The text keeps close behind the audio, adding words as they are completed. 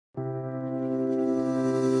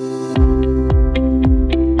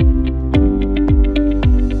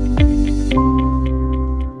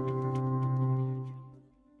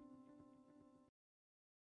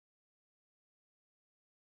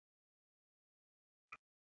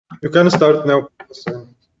You can start now.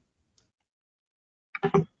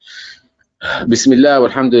 بسم الله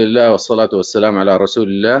والحمد لله والصلاة والسلام على رسول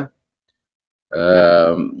الله.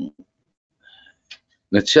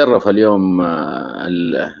 نتشرف اليوم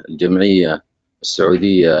الجمعية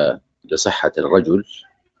السعودية لصحة الرجل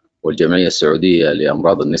والجمعية السعودية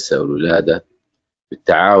لأمراض النساء والولادة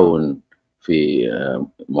بالتعاون في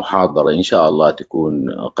محاضرة إن شاء الله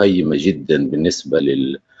تكون قيمة جدا بالنسبة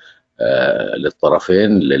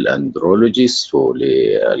للطرفين، للأندرولوجيست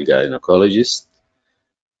وللجاينيكولوجيست.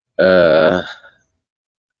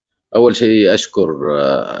 أول شيء أشكر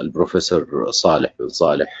البروفيسور صالح بن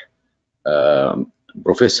صالح،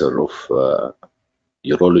 بروفيسور of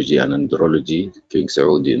Urology and Andrology King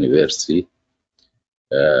Saud University،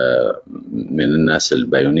 من الناس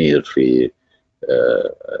البايونير في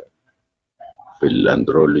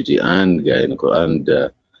الاندرولوجي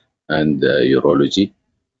and urology.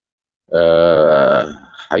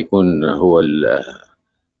 حيكون هو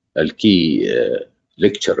الكي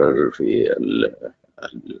ليكتشرر في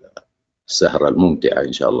السهرة الممتعة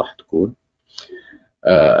إن شاء الله حتكون.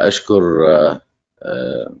 أشكر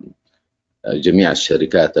جميع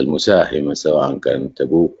الشركات المساهمة سواء كان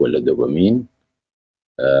تبوك ولا دوبامين.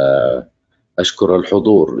 أشكر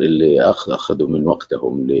الحضور اللي أخذوا من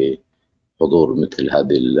وقتهم لحضور مثل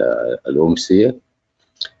هذه الأمسية.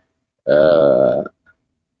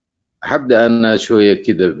 حبدأ أنا شوية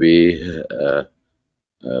كده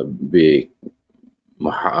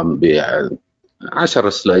ب10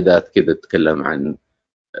 سلايدات كده أتكلم عن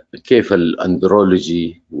كيف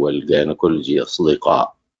الأندرولوجي والجاينيكولوجي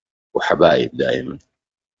أصدقاء وحبايب دائما.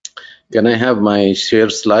 Can I have my share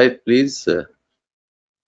slide please?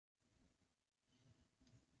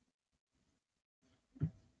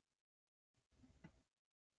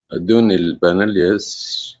 أدوني البانل.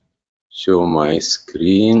 yes, show my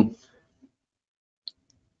screen.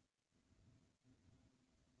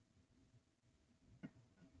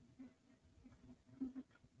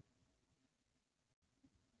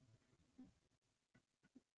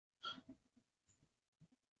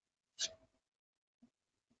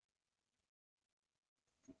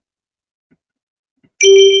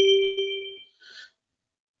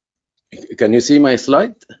 Can you see my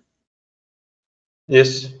slide?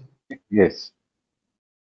 Yes. Yes.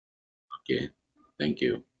 Okay, thank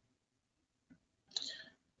you.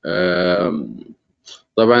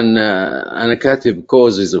 طبعا أنا كاتب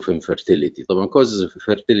causes of infertility. طبعا causes of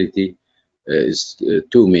infertility is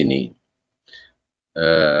too many.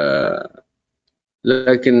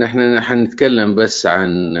 لكن احنا حنتكلم بس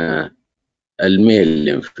عن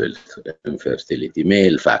الميل infertility،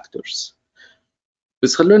 male factors.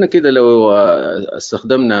 بس خلونا كده لو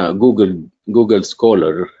استخدمنا جوجل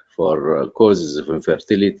سكولر for causes of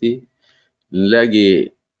infertility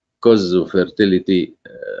نلاقي causes of infertility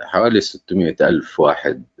حوالي 600,000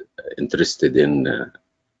 واحد interested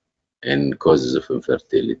in causes of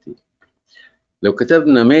infertility. لو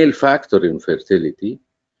كتبنا male factor infertility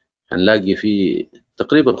هنلاقي فيه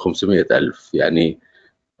تقريبا 500,000، يعني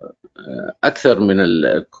أكثر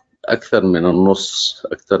من النص،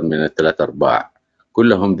 أكثر من 3/4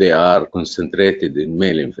 كلهم they are concentrated in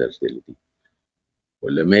male infertility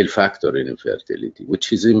ولا male factor in infertility,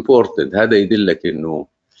 which is important. هذا يدلك إنه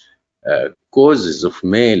causes of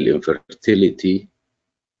male infertility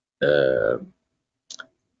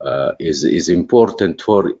is important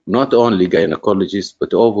for not only gynecologists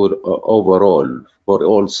but overall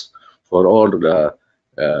for all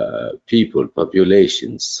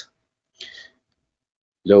populations.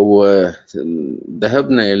 لو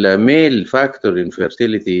ذهبنا إلى male factor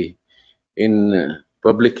infertility in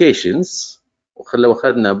publications ولو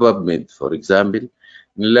أخذنا PubMed for example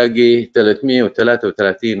نلاقي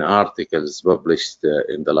 333 articles published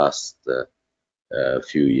in the last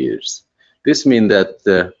few years. This means that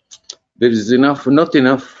there is not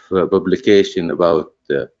enough publication about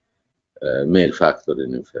male factor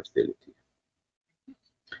in infertility.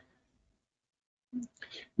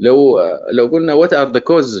 لو قلنا what are the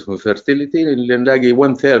causes of infertility نلاقي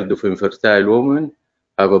 1/3 of infertile women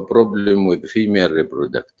have a problem with the female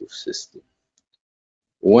reproductive system.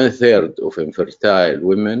 1/3 of infertile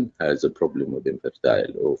women has a problem with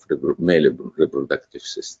male reproductive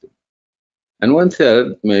system, and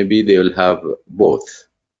 1/3 maybe they will have both,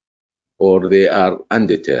 or they are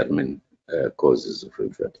undetermined causes of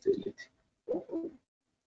infertility.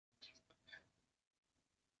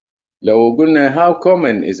 لو قلنا how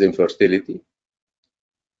common is infertility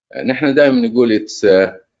نحن دائما نقول it's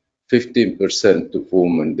 15% of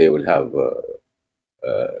women they will have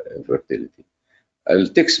infertility.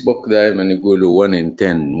 التكست بوك دائما يقولوا 1 in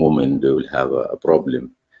 10 women they will have a problem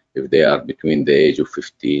if they are between the age of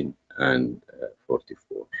 15 and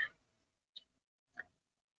 44.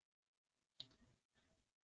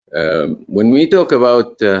 When we talk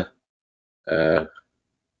about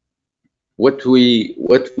what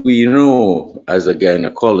we know as a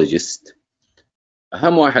gynecologist,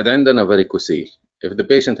 أهم واحد عندنا varicocele. If the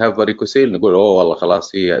patient have varicocele, نقول oh والله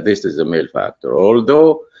خلاص this is a male factor.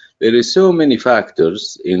 Although there is so many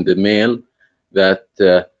factors in the male that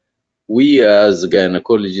we as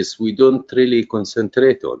gynecologists, we don't really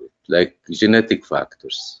concentrate on it, like genetic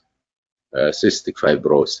factors, cystic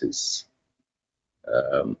fibrosis,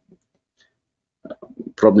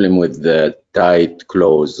 problem with the tight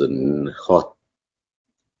clothes and hot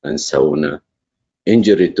and sauna,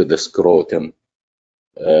 injury to the scrotum,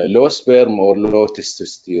 low sperm or low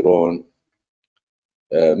testosterone,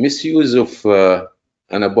 misuse of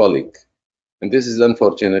anabolic, and this is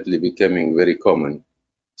unfortunately becoming very common,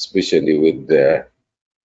 especially with the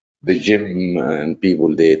gym and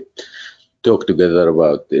people they talk together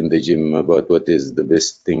about in the gym about what is the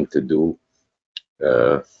best thing to do.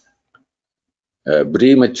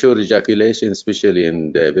 Premature ejaculation, especially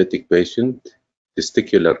in diabetic patient,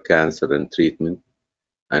 testicular cancer and treatment,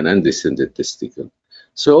 and undescended testicle.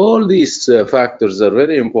 So all these factors are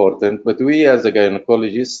very important, but we as a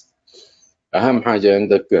gynecologist, أهم حاجة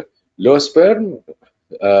عندك low sperm.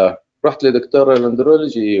 رحت لدكتور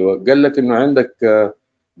الاندرولوجي وقال لك إنه عندك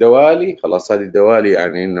دوالي، خلاص هذه الدوالي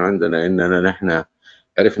يعني إنه عندنا إننا نحن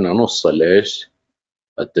عرفنا نص الإيش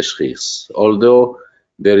التشخيص. Although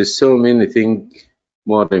there is so many things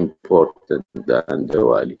more important than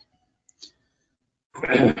دوالي.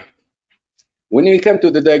 When we come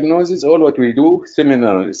to the diagnosis, all what we do, semen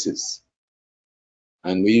analysis.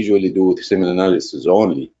 And we usually do semen analysis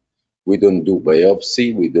only. We don't do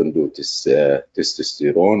biopsy, we don't do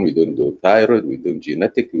testosterone, we don't do thyroid, we don't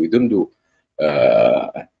genetic, we don't do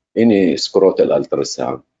any scrotal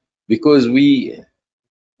ultrasound. Because we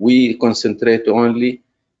concentrate only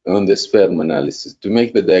on the sperm analysis to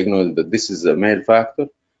make the diagnosis that this is a male factor,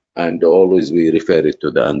 and always we refer it to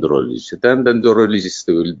the andrologist. And the andrologist,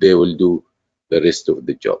 they will do the rest of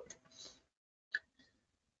the job.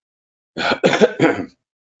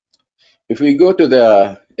 If we go to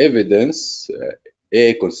the evidence,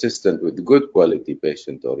 A, consistent with good quality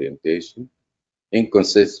patient orientation,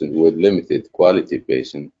 inconsistent with limited quality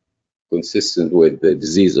patient, consistent with the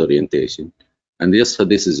disease orientation. And yes,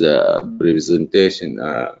 this is a presentation,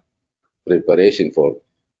 preparation for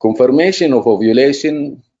confirmation of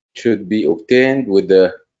ovulation should be obtained with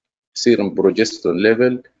the serum progesterone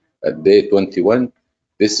level at day 21.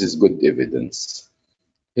 This is good evidence.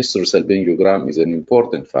 Hysterosalpingogram is an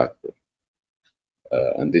important factor.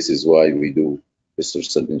 And this is why we do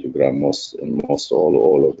hysterosalpingogram most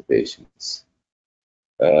all of the patients.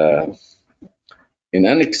 In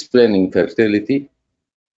unexplained fertility,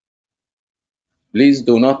 please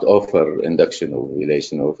do not offer induction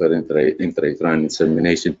ovulation, offer intrauterine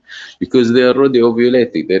insemination, because they are already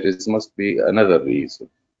ovulating. There must be another reason.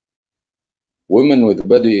 Women with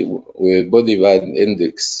body fat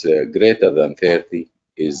index greater than 30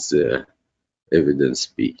 is evidence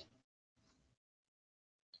B.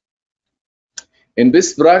 In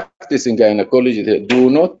best practice in gynecology, they do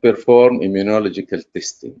not perform immunological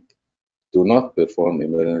testing. Do not perform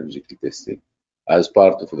immunological testing as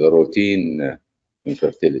part of the routine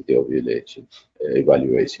infertility ovulation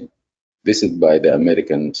evaluation. This is by the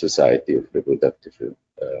American Society of Reproductive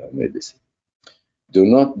Medicine. Do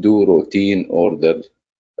not do routine order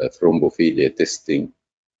thrombophilia testing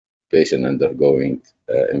patient undergoing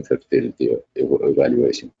infertility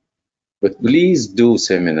evaluation. But please do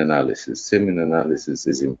semen analysis. Semen analysis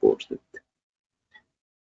is important.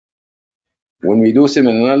 When we do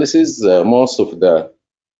semen analysis, most of the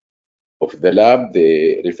lab,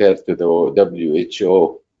 they refer to the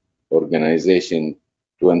WHO organization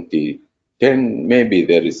 2010. Maybe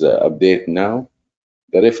there is an update now.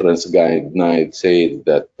 The reference guideline says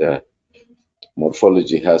that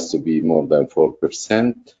morphology has to be more than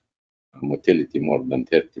 4%, motility more than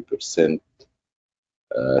 30%,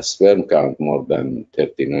 sperm count more than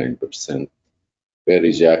 39%,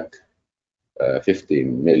 perijac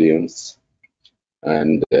 15 millions,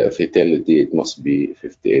 and fertility it must be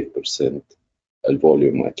 58%, and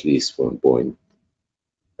volume at least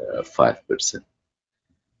 1.5%.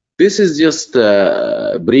 This is just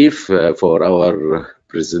brief for our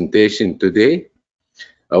presentation today.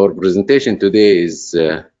 Our presentation today is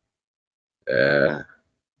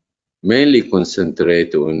mainly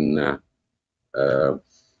concentrate on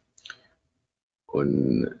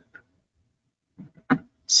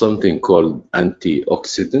something called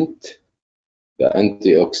antioxidant. The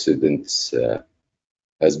antioxidants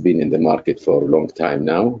has been in the market for a long time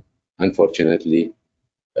now. Unfortunately,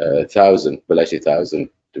 1,000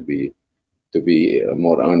 to be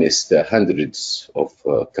more honest, hundreds of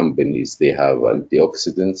companies, they have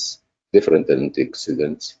antioxidants, different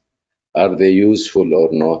antioxidants. Are they useful or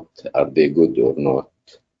not? Are they good or not?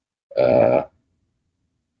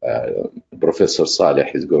 Professor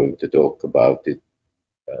Saleh is going to talk about it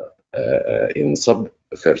in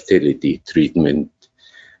subfertility treatment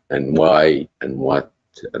and why and what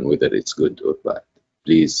and whether it's good or bad.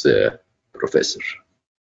 Please, Professor.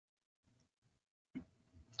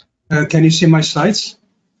 Can you see my slides?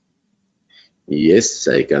 Yes,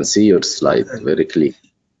 I can see your slide very clear.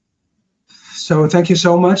 So thank you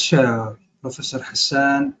so much, Professor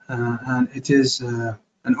Hassan, and it is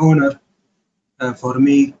an honor for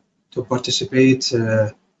me to participate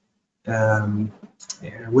with a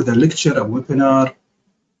lecture, a webinar,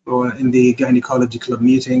 or in the gynecology club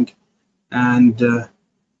meeting. And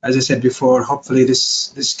as I said before, hopefully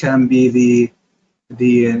this can be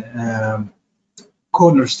the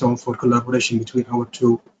cornerstone for collaboration between our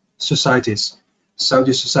two societies.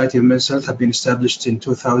 Saudi Society of Men's Health have been established in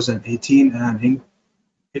 2018, and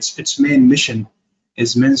its main mission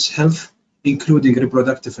is men's health, including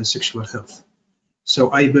reproductive and sexual health. So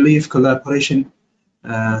I believe collaboration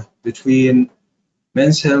between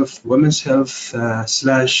men's health, women's health,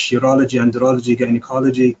 slash urology, andrology,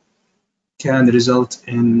 gynecology can result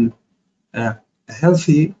in a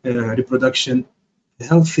healthy reproduction,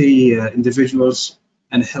 healthy individuals,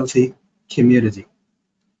 and a healthy community.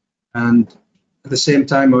 And at the same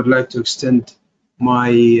time, I would like to extend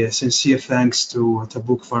my sincere thanks to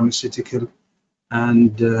Tabuk Pharmaceutical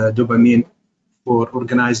and Dopamine for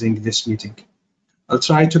organizing this meeting. I'll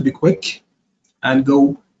try to be quick and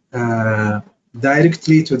go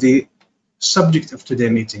directly to the subject of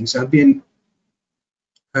today's meetings. I've been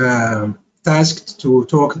tasked to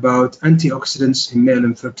talk about antioxidants in male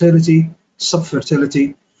infertility,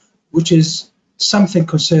 subfertility, which is something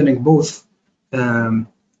concerning both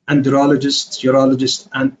andrologists, urologists,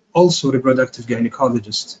 and also reproductive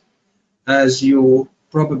gynecologists. As you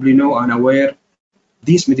probably know and aware,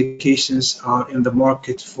 these medications are in the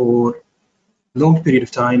market for a long period of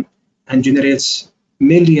time and generates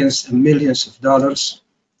millions and millions of dollars.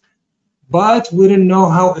 But we don't know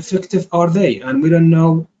how effective are they, and we don't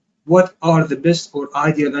know what are the best or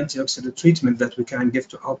ideal antioxidant treatment that we can give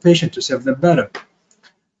to our patient to serve them better.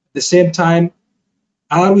 At the same time,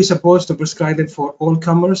 are we supposed to prescribe them for all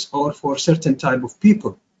comers or for certain type of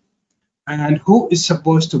people? And who is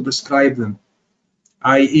supposed to prescribe them?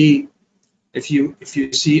 i.e., if you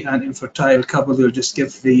see an infertile couple, you'll just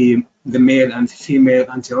give the male and female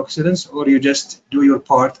antioxidants, or you just do your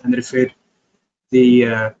part and refer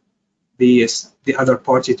the other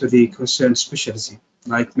party to the concerned specialty,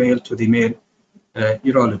 like male to the male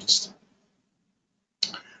urologist.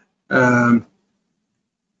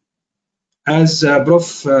 As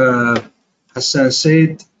Prof. Hassan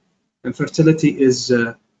said, infertility is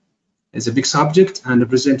a big subject and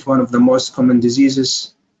represents one of the most common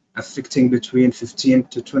diseases affecting between 15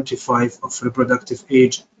 to 25 of reproductive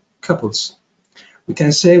age couples. We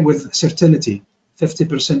can say with certainty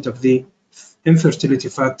 50% of the infertility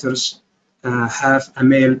factors have a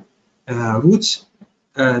male root.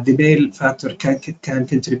 The male factor can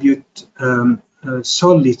contribute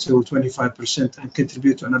solely to 25% and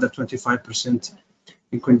contribute to another 25%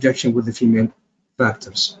 in conjunction with the female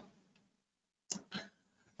factors.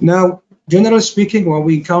 Now, generally speaking, when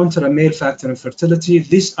we encounter a male factor infertility,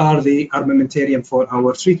 these are the armamentarium for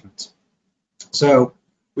our treatment. So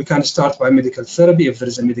we can start by medical therapy if there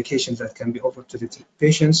is a medication that can be offered to the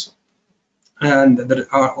patients. And there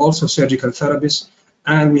are also surgical therapies,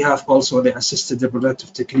 and we have also the assisted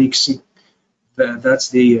reproductive techniques. That's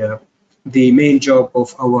the main job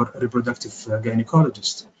of our reproductive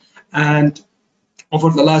gynecologist. And over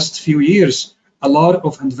the last few years, a lot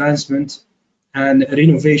of advancement and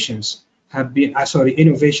innovations have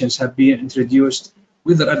been introduced,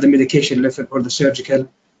 whether at the medication level or the surgical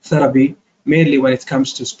therapy, mainly when it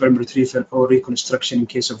comes to sperm retrieval or reconstruction in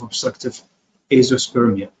case of obstructive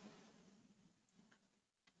azoospermia.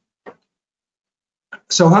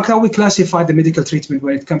 So how can we classify the medical treatment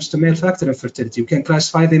when it comes to male factor infertility? We can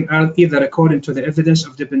classify them either according to the evidence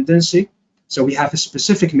of dependency. So we have a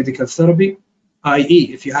specific medical therapy,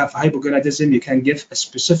 i.e., if you have hypogonadism, you can give a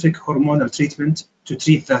specific hormonal treatment to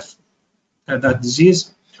treat that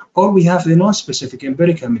disease, or we have the non-specific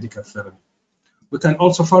empirical medical therapy. We can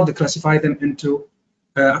also further classify them into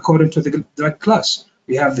according to the drug class.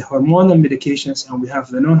 We have the hormonal medications and we have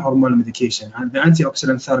the non-hormonal medication, and the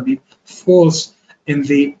antioxidant therapy falls in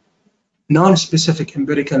the non-specific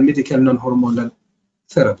empirical medical non-hormonal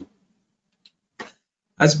therapy.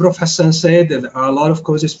 As Prof. Hassan said, there are a lot of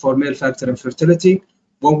causes for male factor infertility.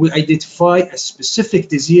 When we identify a specific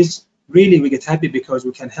disease, really we get happy because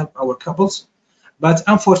we can help our couples. But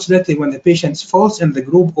unfortunately, when the patient falls in the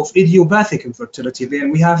group of idiopathic infertility,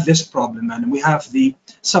 then we have this problem and we have the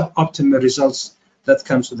suboptimal results that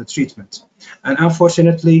comes with the treatment. And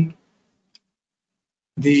unfortunately,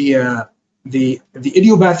 the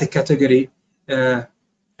idiopathic category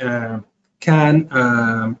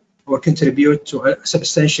can or contribute to a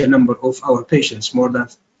substantial number of our patients. More than a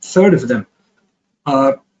third of them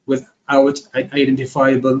are without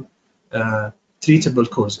identifiable treatable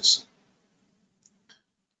causes.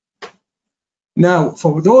 Now,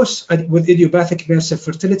 for those with idiopathic male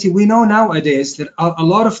infertility, we know nowadays there are a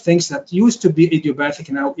lot of things that used to be idiopathic.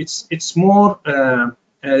 Now it's more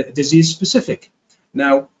disease specific.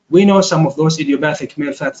 Now we know some of those idiopathic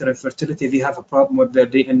male factor infertility, they have a problem with their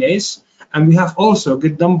DNAs, and we have also a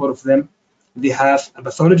good number of them, they have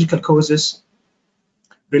pathological causes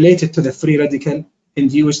related to the free radical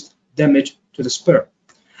induced damage to the sperm.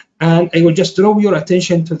 And I will just draw your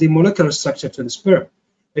attention to the molecular structure to the sperm.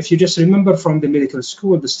 If you just remember from the medical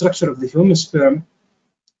school, the structure of the human sperm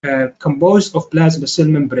composed of plasma cell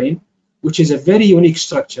membrane, which is a very unique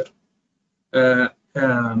structure,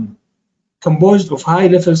 composed of high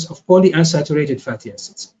levels of polyunsaturated fatty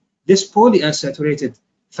acids. This polyunsaturated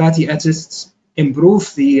fatty acids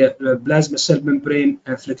improve the plasma cell membrane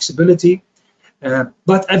flexibility,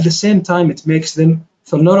 but at the same time it makes them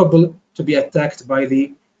vulnerable to be attacked by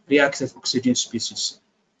the reactive oxygen species.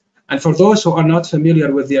 And for those who are not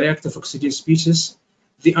familiar with the reactive oxygen species,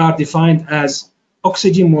 they are defined as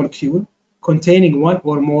oxygen molecule containing one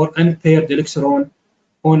or more unpaired electron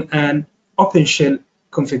on an open shell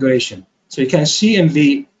configuration. So you can see in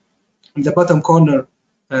the bottom corner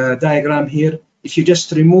diagram here, if you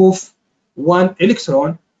just remove one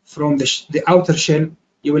electron from the outer shell,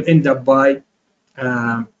 you will end up by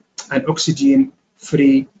an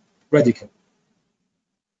oxygen-free radical.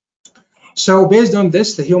 So based on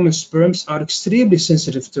this, the human sperms are extremely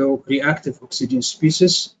sensitive to reactive oxygen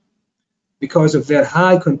species because of their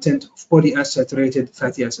high content of polyunsaturated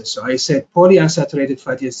fatty acids. So I said polyunsaturated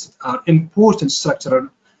fatty acids are important structural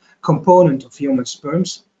component of human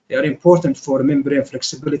sperms. They are important for membrane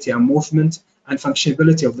flexibility and movement and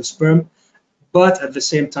functionality of the sperm. But at the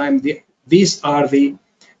same time, these are the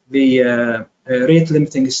rate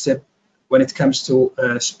limiting step when it comes to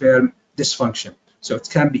sperm dysfunction. So it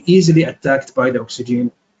can be easily attacked by the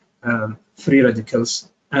oxygen free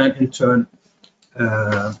radicals and in turn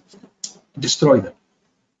destroy them.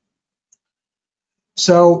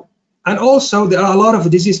 So, and also there are a lot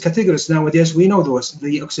of disease categories nowadays. We know those,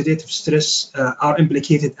 the oxidative stress are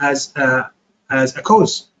implicated as a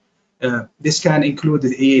cause. This can include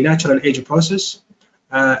a natural age process,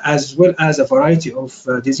 as well as a variety of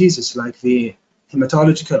diseases like the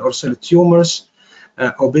hematological or solid tumors,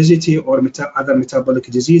 obesity or other metabolic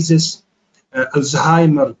diseases,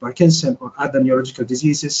 Alzheimer, Parkinson, or other neurological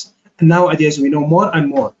diseases. And nowadays we know more and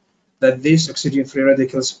more that these oxygen-free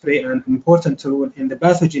radicals play an important role in the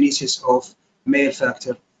pathogenesis of male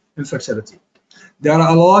factor infertility. There are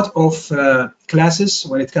a lot of classes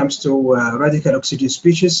when it comes to radical oxygen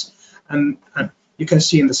species, and you can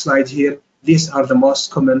see in the slide here, these are the most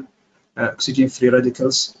common oxygen-free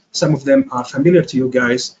radicals. Some of them are familiar to you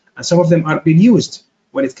guys, and some of them are being used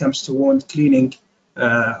when it comes to wound cleaning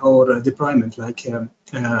or debridement, like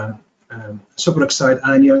superoxide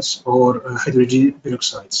anions or hydrogen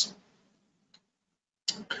peroxides.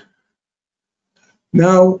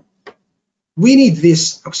 Now, we need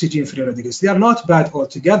these oxygen-free radicals. They are not bad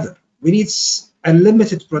altogether. We need a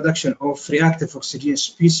limited production of reactive oxygen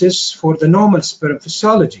species for the normal sperm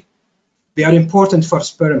physiology. They are important for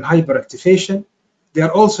sperm hyperactivation. They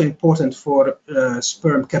are also important for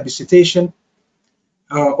sperm capacitation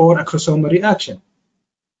or a chromosomal reaction.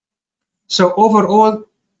 So overall,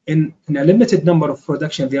 in a limited number of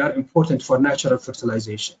production, they are important for natural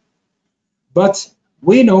fertilization. But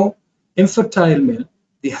we know infertile male,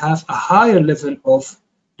 they have a higher level of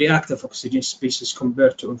reactive oxygen species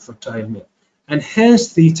compared to infertile male. And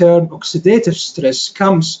hence the term oxidative stress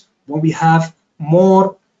comes when we have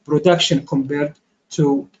more production compared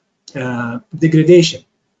to degradation.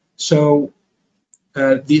 So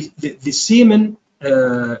the semen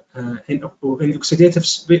in oxidative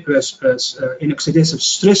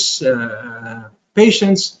stress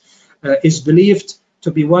patients is believed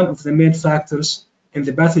to be one of the main factors in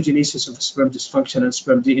the pathogenesis of sperm dysfunction and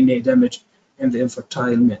sperm DNA damage in the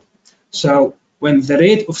infertile male. So when the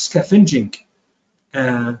rate of scavenging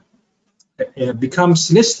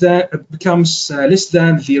becomes less than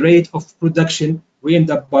the rate of production we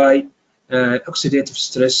end up by oxidative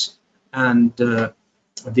stress, and the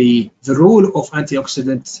role of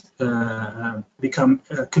antioxidants become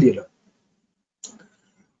clearer.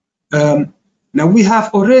 Now we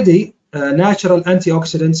have already natural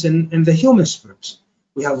antioxidants in the human sperms.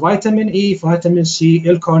 We have vitamin E, vitamin C,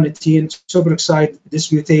 L-carnitine, superoxide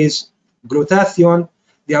dismutase, glutathione.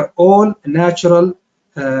 They are all natural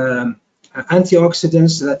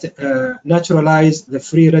antioxidants that naturalize the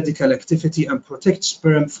free radical activity and protect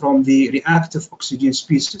sperm from the reactive oxygen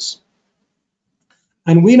species.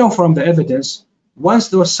 And we know from the evidence, once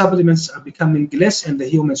those supplements are becoming less in the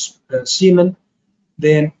human semen,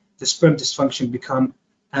 then the sperm dysfunction become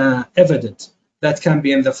evident. That can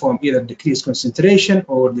be in the form either decreased concentration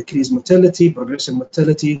or decreased motility, progressive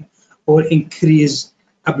motility, or increased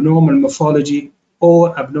abnormal morphology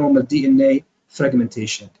or abnormal DNA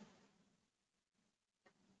fragmentation.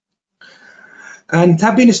 And it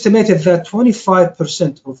has been estimated that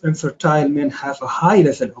 25% of infertile men have a high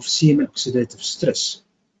level of semen oxidative stress.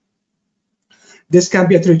 This can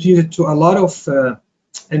be attributed to a lot of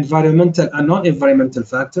environmental and non-environmental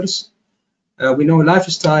factors. We know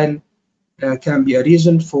lifestyle can be a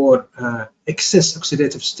reason for excess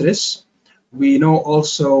oxidative stress. We know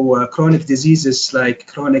also chronic diseases like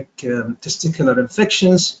chronic testicular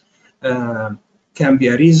infections can be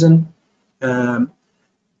a reason.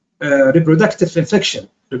 Reproductive infection,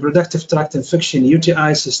 reproductive tract infection,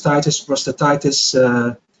 UTI, cystitis, prostatitis,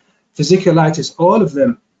 fasciculitis, all of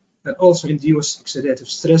them can also induce oxidative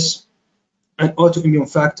stress, and autoimmune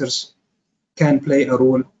factors can play a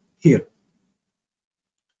role here.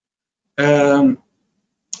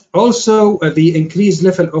 Also, the increased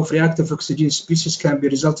level of reactive oxygen species can be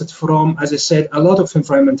resulted from, as I said, a lot of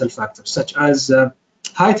environmental factors, such as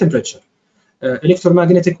high temperature,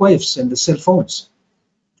 electromagnetic waves in the cell phones,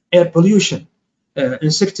 air pollution,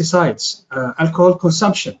 insecticides, alcohol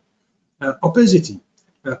consumption, obesity,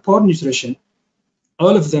 poor nutrition.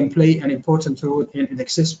 All of them play an important role in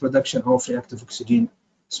excess production of reactive oxygen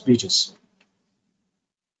species.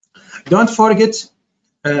 Don't forget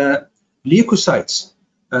leukocytes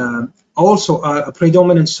also are a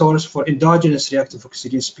predominant source for endogenous reactive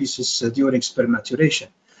oxygen species during sperm maturation.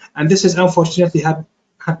 And this is unfortunately have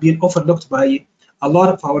been overlooked by a lot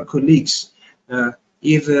of our colleagues,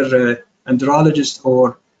 either andrologists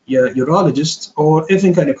or urologists or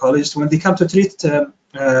even gynecologists, when they come to treat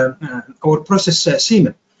or process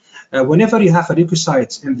semen. Whenever you have a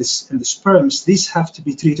leukocyte in the sperms, these have to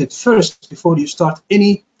be treated first before you start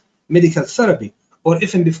any medical therapy, or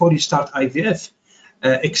even before you start IVF.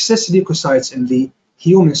 Excess leukocytes in the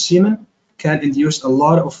human semen can induce a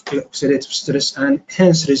lot of oxidative stress, and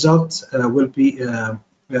hence result will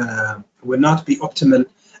not be optimal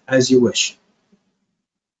as you wish.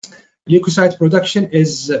 Leukocyte production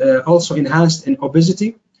is also enhanced in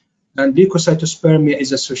obesity, and leukocytospermia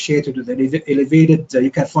is associated with elevated, you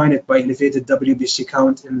can find it by elevated WBC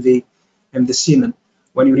count in the semen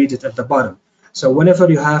when you read it at the bottom. So whenever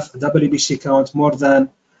you have a WBC count more than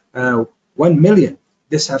 1 million,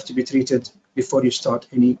 this has to be treated before you start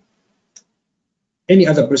any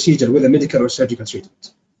other procedure with a medical or surgical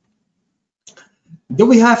treatment. Do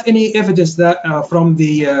we have any evidence that from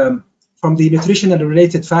the nutritional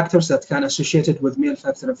related factors that can associated with male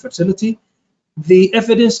factor infertility? The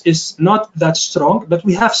evidence is not that strong, but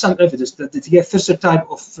we have some evidence that the first type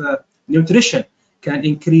of nutrition can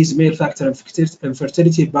increase male factor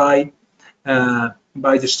infertility by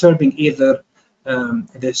disturbing either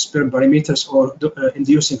the sperm parameters or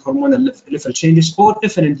inducing hormonal level changes, or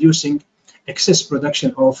even inducing excess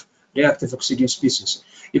production of reactive oxygen species.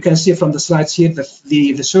 You can see from the slides here that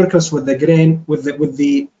the circles with the green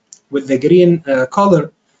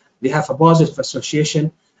color, they have a positive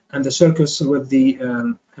association, and the circles with the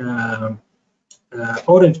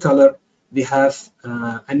orange color, they have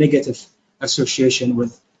a negative association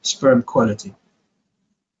with sperm quality.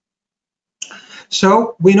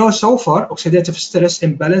 So we know so far oxidative stress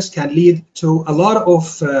imbalance can lead to a lot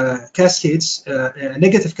of cascades,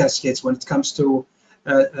 negative cascades when it comes to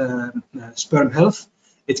sperm health.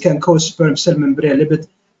 It can cause sperm cell membrane lipid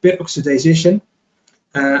peroxidization,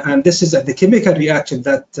 and this is the chemical reaction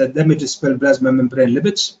that damages sperm plasma membrane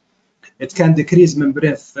lipids. It can decrease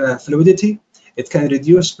membrane fluidity. It can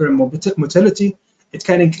reduce sperm motility. It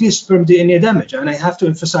can increase sperm DNA damage, and I have to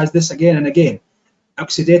emphasize this again and again.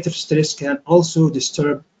 Oxidative stress can also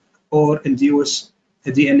disturb or induce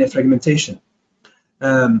DNA fragmentation.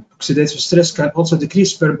 Oxidative stress can also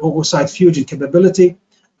decrease sperm oocyte fusion capability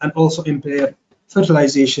and also impair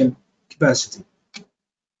fertilization capacity.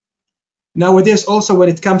 Nowadays, also when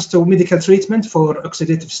it comes to medical treatment for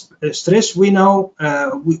oxidative stress, we know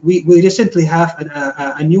we recently have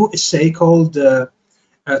a new assay called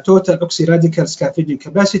total oxyradical scavenging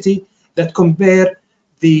capacity that compare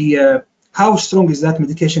the how strong is that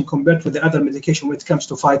medication compared with the other medication when it comes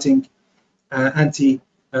to fighting oxidative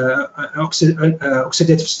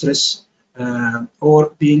stress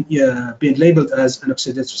or being labeled as an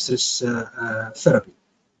oxidative stress therapy.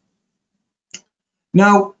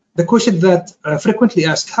 Now, the question that frequently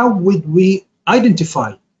asked, how would we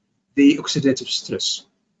identify the oxidative stress?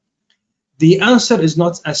 The answer is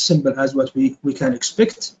not as simple as what we can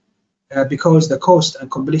expect because the cost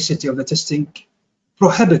and complexity of the testing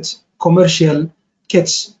prohibit commercial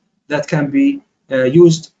kits that can be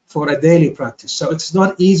used for a daily practice. So it's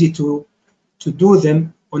not easy to do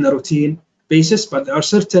them on a routine basis, but there are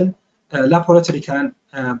certain laboratory can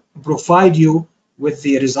provide you with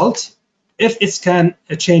the result if it can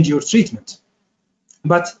change your treatment.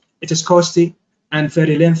 But it is costly and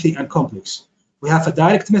very lengthy and complex. We have a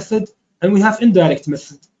direct method and we have indirect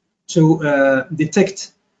method to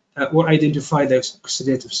detect or identify the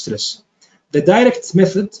oxidative stress. The direct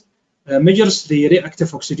method measures the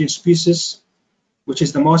reactive oxygen species, which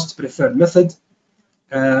is the most preferred method.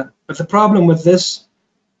 But the problem with this,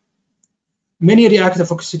 many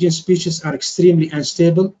reactive oxygen species are extremely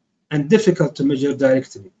unstable and difficult to measure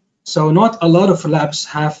directly. So not a lot of labs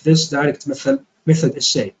have this direct method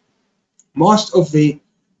assay. Most of the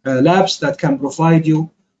labs that can provide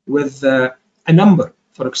you with a number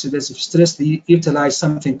for oxidative stress, they utilize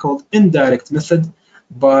something called indirect method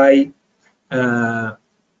by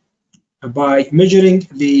measuring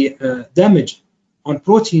the damage on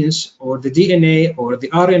proteins or the DNA or the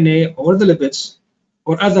RNA or the lipids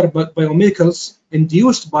or other biomolecules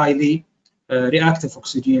induced by the reactive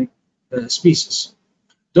oxygen species.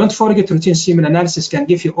 Don't forget, routine semen analysis can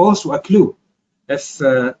give you also a clue if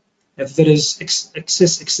there is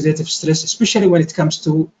excess oxidative stress, especially when it comes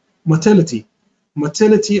to motility.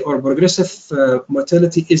 Motility or progressive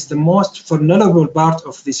motility is the most vulnerable part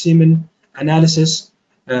of the semen analysis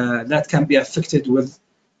that can be affected with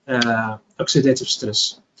oxidative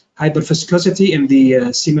stress. Hyperviscosity in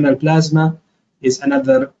the seminal plasma is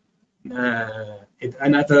another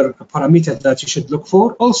parameter that you should look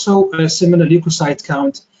for. Also, seminal leukocyte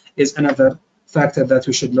count is another factor that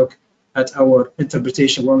we should look at our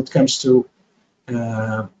interpretation when it comes to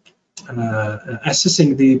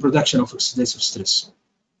assessing the production of oxidative stress.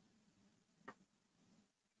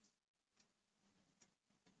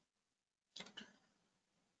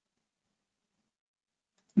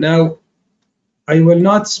 Now, I will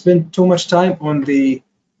not spend too much time on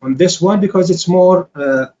this one because it's more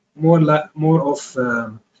of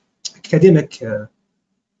academic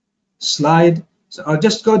slide. So I'll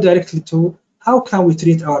just go directly to how can we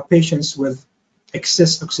treat our patients with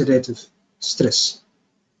excess oxidative stress.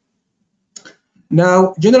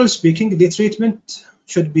 Now, generally speaking, the treatment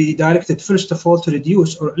should be directed first of all to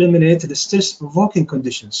reduce or eliminate the stress-provoking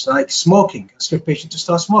conditions like smoking. Ask your patient to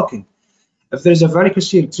start smoking. If there is a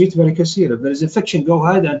varicocele, treat varicocele. If there is infection, go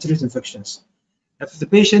ahead and treat infections. If the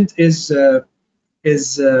patient is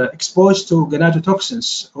exposed to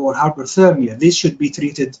gonadotoxins or hyperthermia, these should be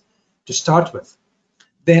treated to start with.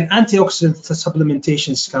 Then antioxidant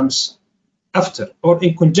supplementations comes after or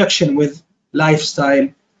in conjunction with lifestyle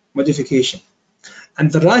modification.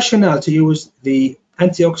 And the rationale to use the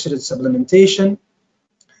antioxidant supplementation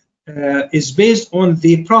is based on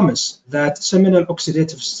the promise that seminal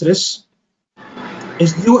oxidative stress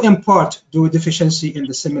is due in part to a deficiency in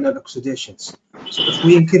the seminal oxidations. So if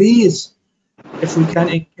we can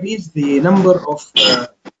increase the number of the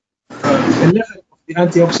level of the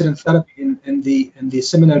antioxidant therapy in the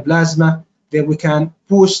seminal plasma, then we can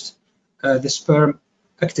boost the sperm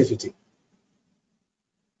activity.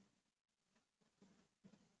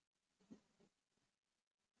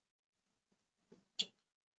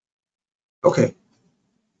 Okay.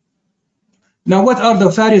 Now, what are the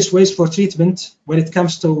various ways for treatment when it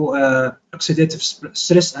comes to oxidative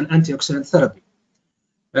stress and antioxidant therapy?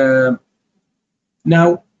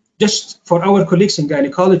 Now, just for our colleagues in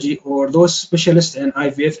gynecology or those specialists in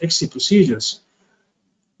IVF ICSI procedures,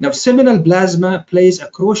 now seminal plasma plays a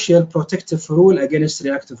crucial protective role against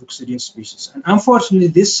reactive oxygen species. And unfortunately,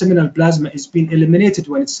 this seminal plasma is being eliminated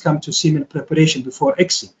when it's come to semen preparation before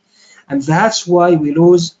ICSI. And that's why we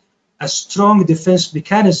lose a strong defense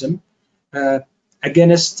mechanism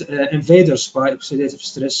against invaders by oxidative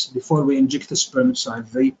stress before we inject the sperm inside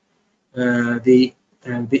the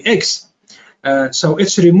eggs. So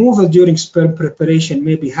its removal during sperm preparation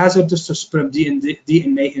may be hazardous to sperm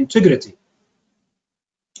DNA integrity.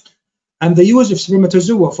 And the use of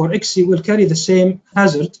spermatozoa for ICSI will carry the same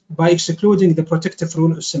hazard by excluding the protective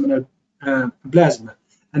role of seminal plasma.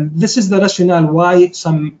 And this is the rationale why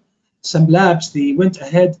some labs, they went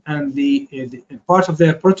ahead and the part of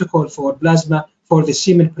their protocol for plasma for the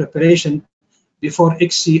semen preparation before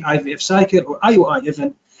ICSI, IVF cycle, or IUI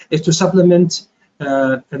even, is to supplement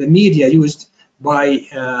the media used by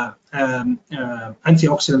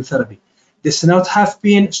antioxidant therapy. This not have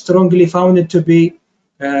been strongly found to be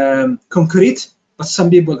concrete, but some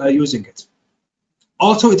people are using it.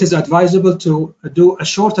 Also, it is advisable to do a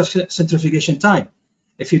shorter centrifugation time.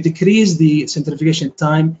 If you decrease the centrifugation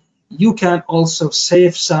time, you can also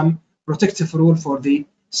save some protective role for the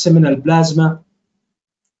seminal plasma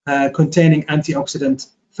containing antioxidant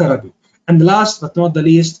therapy. And last but not the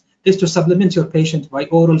least is to supplement your patient by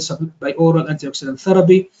oral antioxidant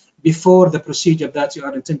therapy before the procedure that you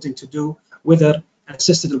are intending to do, whether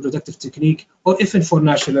assisted reproductive technique or even for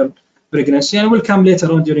natural pregnancy. And we'll come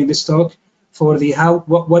later on during this talk for the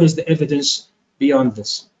what is the evidence beyond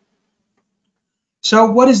this.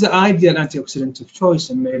 So what is the ideal antioxidant of choice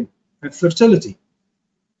in male fertility?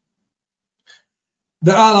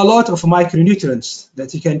 There are a lot of micronutrients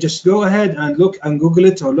that you can just go ahead and look and Google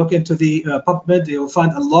it, or look into the PubMed. You'll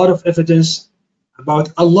find a lot of evidence about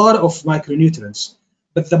a lot of micronutrients.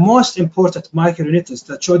 But the most important micronutrients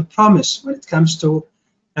that showed promise when it comes to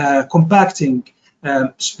compacting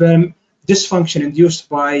sperm dysfunction induced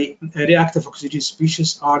by reactive oxygen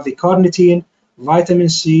species are the carnitine, vitamin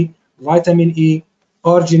C, vitamin E,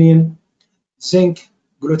 arginine, zinc,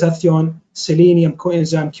 glutathione, selenium,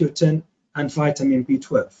 coenzyme Q10, and vitamin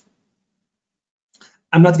B12.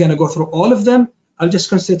 I'm not going to go through all of them. I'll just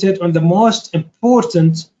concentrate on the most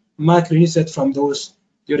important micronutrients from those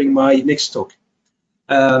during my next talk.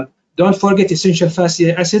 Don't forget, essential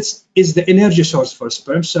fatty acids is the energy source for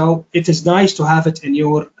sperm, so it is nice to have it in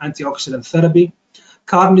your antioxidant therapy.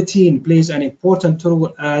 Carnitine plays an important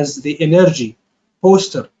role as the energy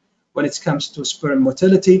booster when it comes to sperm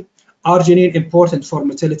motility. Arginine, important for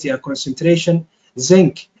motility and concentration.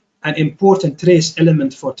 Zinc, an important trace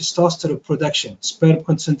element for testosterone production, sperm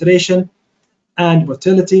concentration, and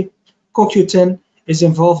motility. CoQ10 is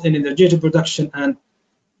involved in energetic production and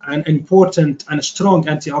an important and strong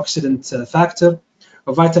antioxidant factor.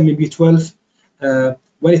 Of vitamin B12,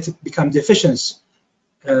 when it becomes deficient,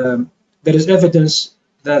 there is evidence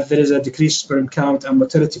that there is a decreased sperm count and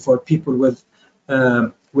motility for people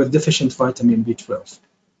with deficient vitamin B12.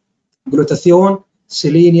 Glutathione,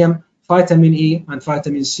 selenium, vitamin E, and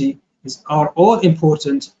vitamin C are all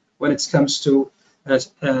important when it comes to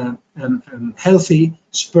healthy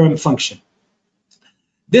sperm function.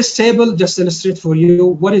 This table just illustrates for you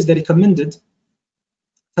what is the recommended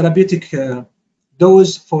therapeutic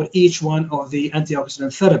dose for each one of the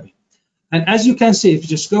antioxidant therapy. And as you can see, if you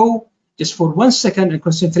just go just for 1 second and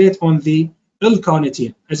concentrate on the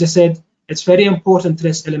L-carnitine, as I said, it's very important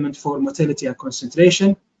trace element for motility and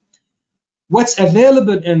concentration. What's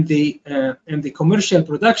available in the commercial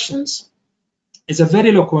productions is a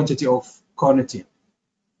very low quantity of carnitine.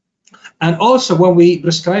 And also, when we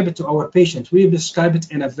prescribe it to our patients, we prescribe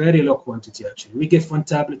it in a very low quantity, actually. We give 1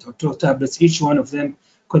 tablet or 2 tablets. Each one of them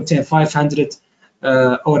contain 500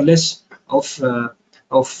 or less of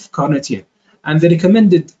carnitine. And the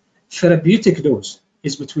recommended therapeutic dose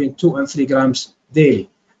is between 2 and 3 grams daily.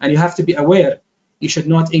 And you have to be aware, you should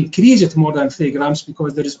not increase it more than 3 grams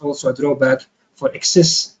because there is also a drawback for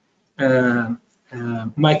excess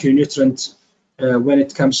micronutrient when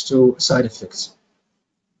it comes to side effects.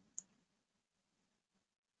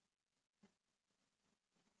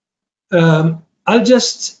 I'll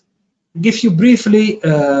just give you briefly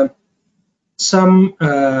some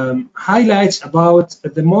highlights about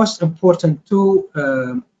the most important 2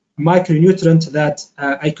 micronutrients that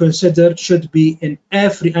I consider should be in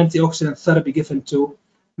every antioxidant therapy given to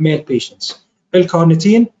male patients.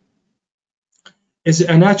 L-carnitine is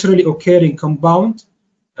a naturally occurring compound,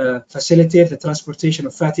 facilitates the transportation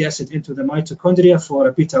of fatty acid into the mitochondria for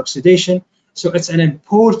a beta oxidation. So it's an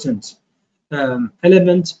important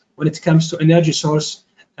element when it comes to energy source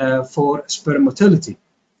for sperm motility.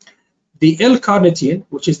 The L-carnitine,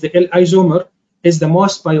 which is the L-isomer, is the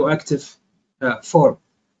most bioactive form.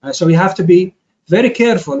 So you have to be very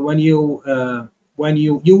careful when you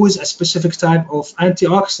use a specific type of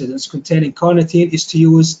antioxidants containing carnitine, is to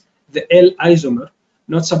use the L-isomer,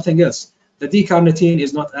 not something else. The D-carnitine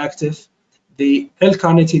is not active. The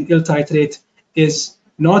L-carnitine L-titrate is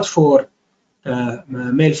not for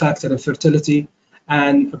male factor infertility,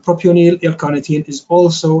 and propionyl L-carnitine is for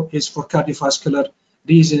cardiovascular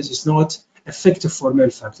reasons. It's not effective for male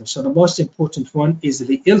factor. So the most important one is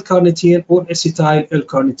the L-carnitine or acetyl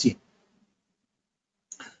L-carnitine.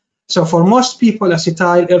 So for most people,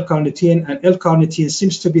 acetyl L-carnitine and L-carnitine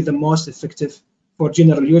seems to be the most effective for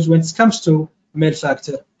general use when it comes to male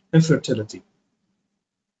factor infertility.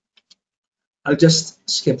 I'll just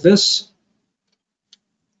skip this.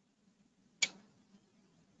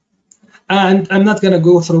 And I'm not going to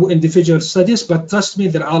go through individual studies, but trust me,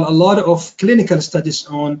 there are a lot of clinical studies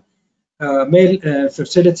on male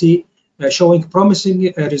fertility showing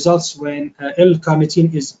promising results when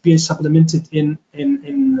L-carnitine is being supplemented in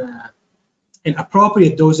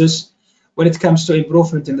appropriate doses when it comes to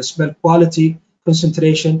improvement in the sperm quality,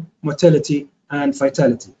 concentration, motility, and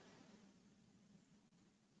vitality.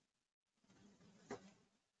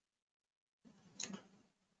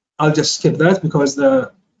 I'll just skip that because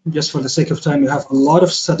just for the sake of time, you have a lot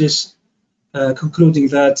of studies concluding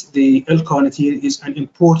that the L-carnitine is an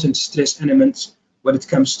important stress element when it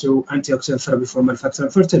comes to antioxidant therapy for male factor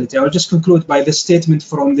infertility. I'll just conclude by this statement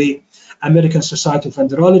from the American Society of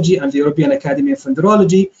Andrology and the European Academy of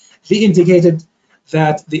Andrology. They indicated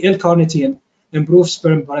that the L-carnitine improves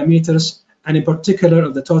sperm parameters, and in particular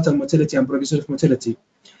of the total motility and progressive motility.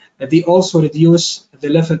 They also reduce the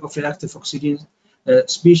level of reactive oxygen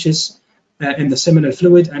species in the seminal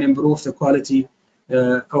fluid and improve the quality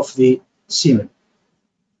of the semen.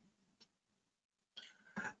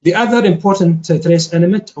 The other important trace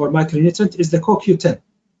element or micronutrient is the CoQ10.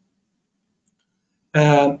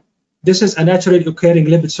 This is a naturally occurring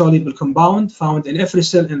lipid-soluble compound found in every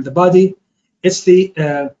cell in the body. It's the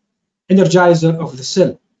energizer of the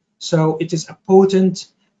cell. So it is a potent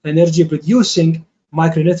energy-producing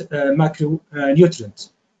micronutrient.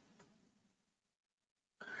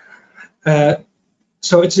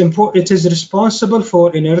 So it is responsible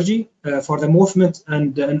for energy, for the movement,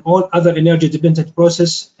 and all other energy-dependent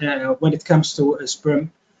process when it comes to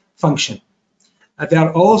sperm function. There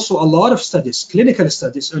are also a lot of studies, clinical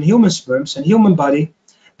studies on human sperms and human body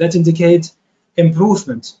that indicate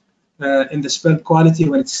improvement in the sperm quality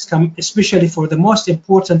when it's come, especially for the most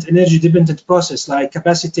important energy-dependent process like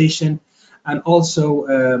capacitation and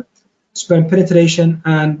also sperm penetration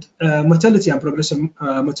and motility and progressive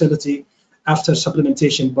motility after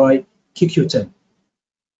supplementation by CoQ10.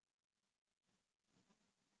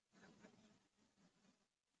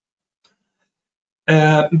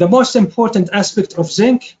 The most important aspect of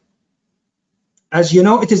zinc, as you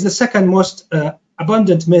know, it is the second most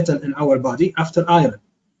abundant metal in our body after iron.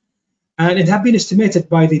 And it has been estimated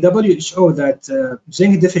by the WHO that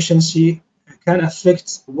zinc deficiency can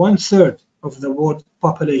affect 1/3 of the world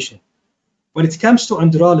population. When it comes to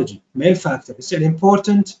andrology, male factor, it's an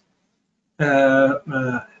important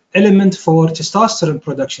element for testosterone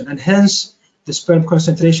production and hence the sperm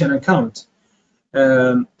concentration and count.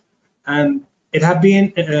 And it has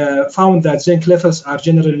been found that zinc levels are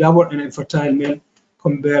generally lower in infertile male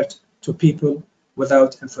compared to people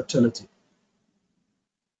without infertility.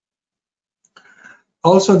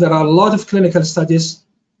 Also, there are a lot of clinical studies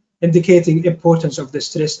indicating importance of the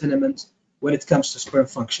stress element when it comes to sperm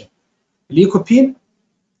function. Lycopene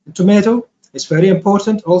in tomato is very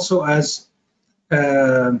important also as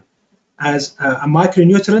a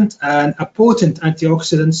micronutrient and a potent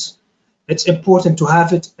antioxidant. It's important to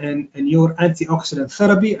have it in your antioxidant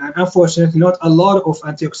therapy, and unfortunately not a lot of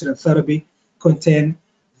antioxidant therapy contain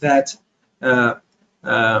that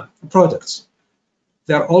products.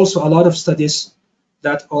 There are also a lot of studies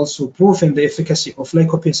that also proving the efficacy of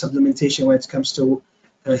lycopene supplementation when it comes to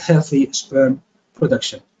healthy sperm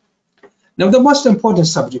production. Now, the most important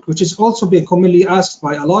subject, which is also being commonly asked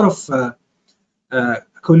by a lot of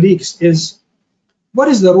colleagues, is what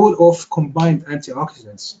is the role of combined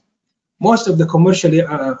antioxidants? Most of the commercially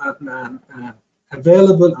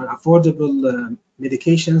available and affordable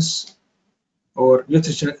medications or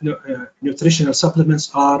nutritional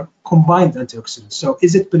supplements are combined antioxidants. So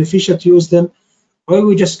is it beneficial to use them, or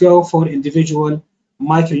we just go for individual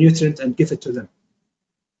micronutrient and give it to them?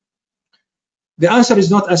 The answer is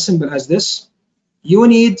not as simple as this. You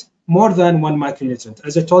need more than one micronutrient.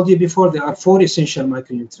 As I told you before, there are 4 essential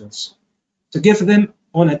micronutrients. To give them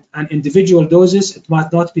on an individual doses, it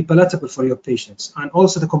might not be palatable for your patients, and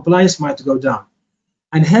also the compliance might go down.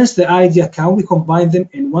 And hence the idea, can we combine them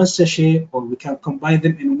in one sachet, or we can combine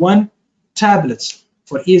them in one tablet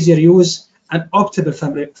for easier use and optimal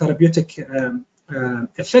therapeutic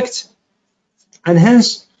effect? And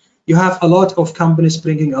hence you have a lot of companies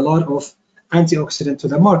bringing a lot of antioxidant to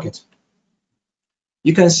the market.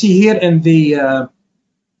 You can see here in the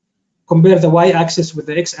compare the y-axis with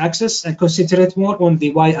the x-axis and concentrate more on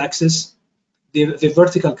the y-axis, the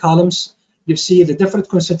vertical columns. You see the different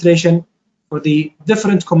concentration for the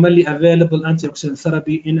different commonly available antioxidant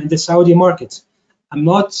therapy in the Saudi market. I'm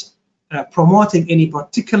not promoting any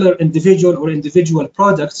particular individual or individual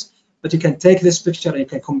products, but you can take this picture and you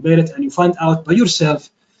can compare it and you find out by yourself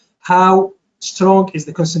how strong is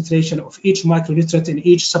the concentration of each micronutrient in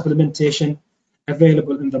each supplementation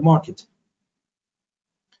available in the market.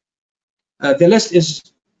 The list is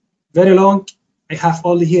very long. I have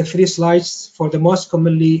only here 3 slides for the most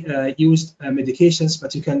commonly used medications,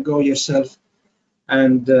 but you can go yourself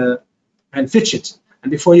and fetch it.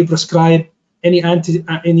 And before you prescribe any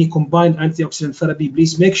combined antioxidant therapy,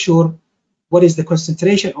 please make sure what is the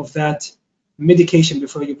concentration of that medication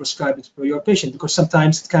before you prescribe it for your patient, because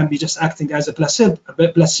sometimes it can be just acting as a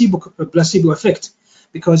placebo effect,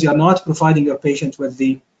 because you are not providing your patient with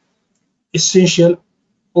the essential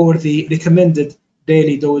or the recommended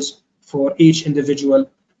daily dose for each individual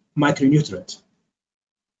micronutrient.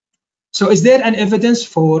 So is there an evidence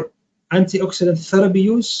for antioxidant therapy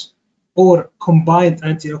use or combined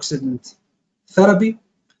antioxidant therapy?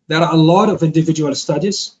 There are a lot of individual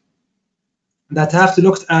studies that have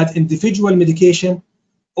looked at individual medication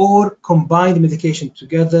or combined medication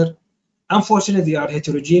together. Unfortunately, they are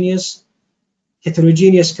heterogeneous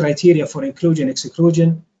criteria for inclusion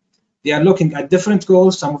exclusion. They are looking at different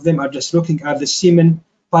goals. Some of them are just looking at the semen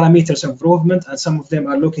parameters improvement, and some of them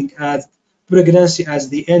are looking at pregnancy as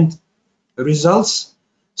the end results.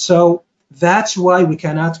 So that's why we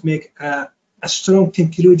cannot make a strong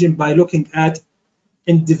conclusion by looking at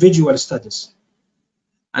individual studies.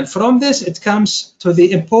 And from this, it comes to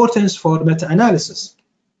the importance for meta-analysis.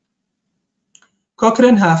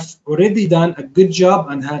 Cochrane have already done a good job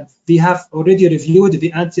and they have already reviewed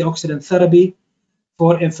the antioxidant therapy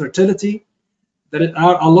for infertility. There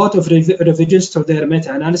are a lot of revisions to their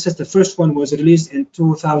meta-analysis. The first one was released in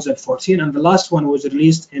 2014 and the last one was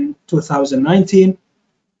released in 2019.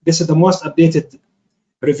 This is the most updated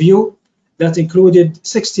review that included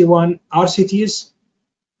 61 RCTs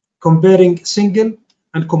comparing single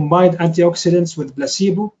and combined antioxidants with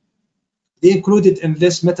placebo. They included in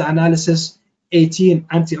this meta-analysis 18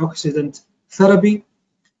 antioxidant therapy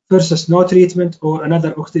versus no treatment or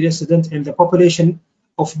another antioxidant in the population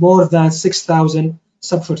of more than 6,000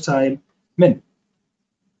 subfertile men.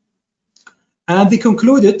 And they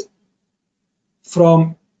concluded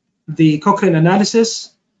from the Cochrane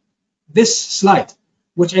analysis this slide,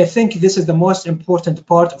 which I think this is the most important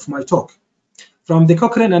part of my talk. From the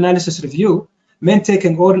Cochrane analysis review, men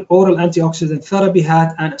taking oral antioxidant therapy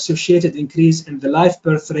had an associated increase in the live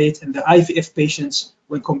birth rate in the IVF patients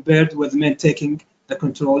when compared with men taking the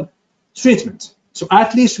control treatment. So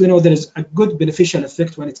at least we know there is a good beneficial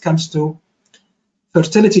effect when it comes to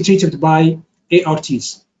fertility treated by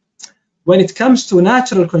ARTs. When it comes to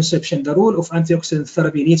natural conception, the role of antioxidant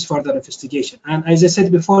therapy needs further investigation. And as I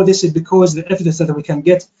said before, this is because the evidence that we can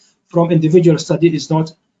get from individual study is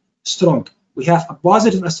not strong. We have a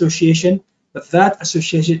positive association, but that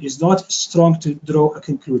association is not strong to draw a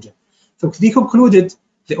conclusion. So they concluded,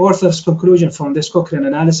 the author's conclusion from this Cochrane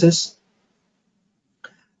analysis,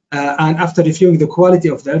 and after reviewing the quality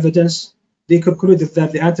of the evidence, they concluded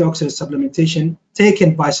that the antioxidant supplementation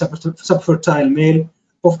taken by subfertile male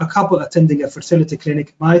of a couple attending a fertility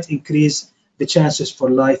clinic might increase the chances for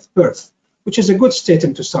live birth, which is a good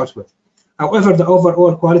statement to start with. However, the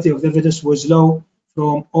overall quality of the evidence was low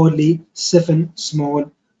from only 7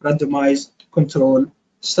 small randomized control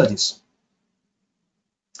studies.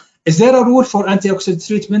 Is there a rule for antioxidant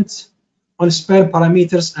treatment on sperm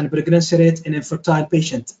parameters and pregnancy rate in infertile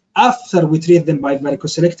patients after we treat them by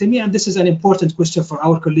varicocelectomy? And this is an important question for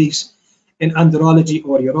our colleagues in andrology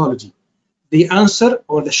or urology. The answer,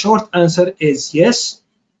 or the short answer, is yes.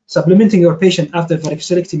 Supplementing your patient after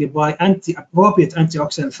varicocelectomy by appropriate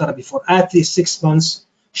antioxidant therapy for at least 6 months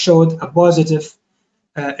showed a positive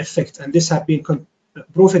effect, and this has been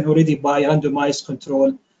proven already by randomized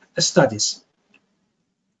control studies.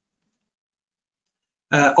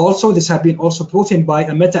 Also, this has been also proven by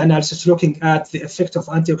a meta-analysis looking at the effect of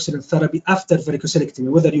antioxidant therapy after varicocelectomy,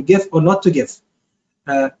 whether you give or not to give.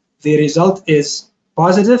 The result is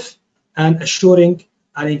positive and assuring,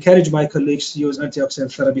 and encourage my colleagues to use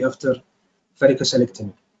antioxidant therapy after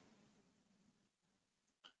varicocelectomy.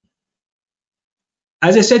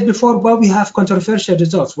 As I said before, why we have controversial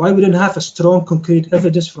results, why we don't have a strong concrete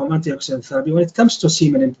evidence from antioxidant therapy when it comes to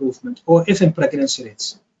semen improvement or even pregnancy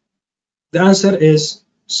rates. The answer is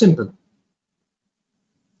simple.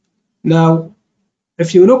 Now,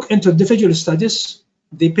 if you look into individual studies,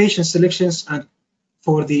 the patient selections and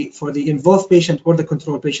for the involved patient or the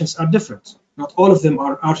control patients are different. Not all of them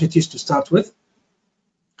are RCTs to start with.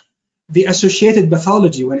 The associated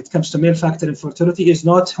pathology when it comes to male factor infertility is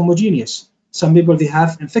not homogeneous. Some people, they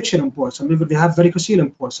have infection import, some people they have varicocele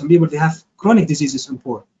import, some people they have chronic diseases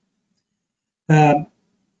import.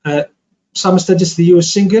 Some studies they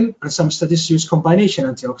use single, and some studies use combination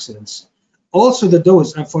antioxidants. Also, the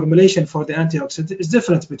dose and formulation for the antioxidant is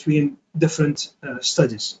different between different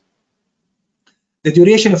studies. The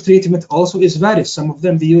duration of treatment also is varies. Some of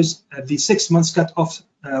them they use the 6 months cut off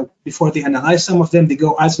before they analyze. Some of them they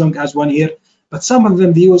go as long as 1 year, but some of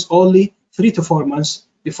them they use only 3 to 4 months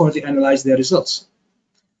before they analyze their results.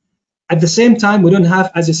 At the same time, we don't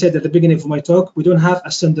have, as I said at the beginning of my talk, we don't have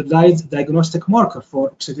a standardized diagnostic marker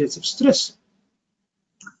for oxidative stress.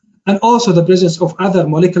 And also the presence of other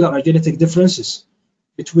molecular or genetic differences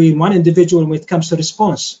between one individual when it comes to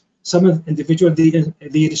response. Some individuals they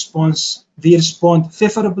respond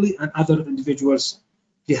favorably, and other individuals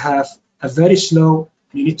they have a very slow.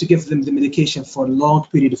 You need to give them the medication for a long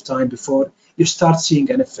period of time before you start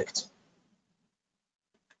seeing an effect.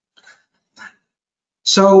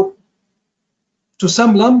 So, to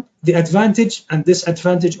sum up the advantage and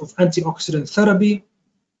disadvantage of antioxidant therapy,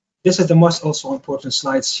 this is the most also important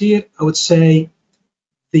slides here. I would say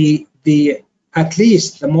at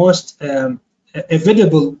least the most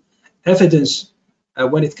available evidence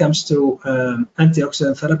when it comes to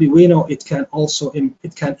antioxidant therapy, we know it can also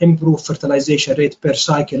improve fertilization rate per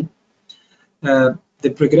cycle.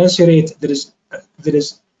 The pregnancy rate, there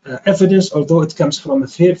is evidence, although it comes from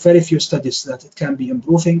very few studies, that it can be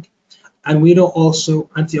improving. And we know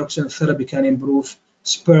also antioxidant therapy can improve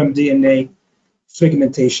sperm DNA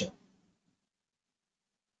fragmentation.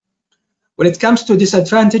 When it comes to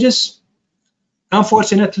disadvantages,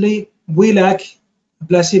 unfortunately, we lack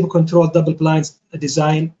placebo-controlled double-blind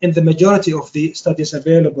design in the majority of the studies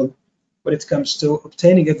available when it comes to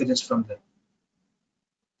obtaining evidence from them.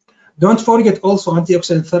 Don't forget also,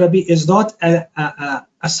 antioxidant therapy is not a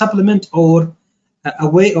supplement or a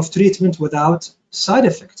way of treatment without side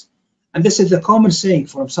effects. And this is the common saying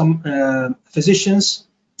from some physicians: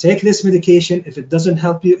 take this medication, if it doesn't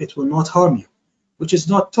help you, it will not harm you, which is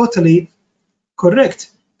not totally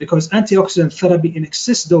correct, because antioxidant therapy in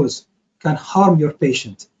excess dose can harm your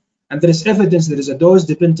patient. And there is evidence there is a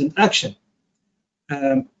dose-dependent action.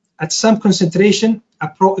 At some concentration, a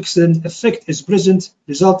pro-oxidant effect is present,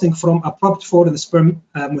 resulting from a prompt for the sperm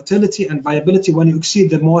motility and viability when you exceed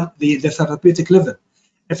the therapeutic level.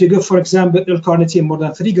 If you give, for example, L-carnitine more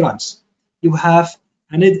than 3 grams, you have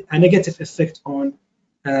a negative effect on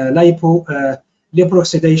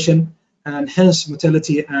lipoxidation, and hence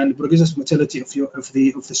motility and progressive motility of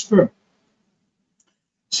the sperm.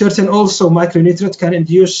 Certain also micronutrients can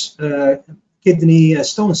induce kidney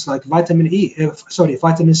stones, like vitamin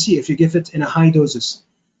C, if you give it in a high doses.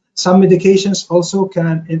 Some medications also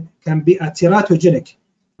can be a teratogenic,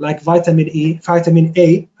 like vitamin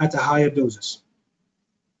A at a higher doses.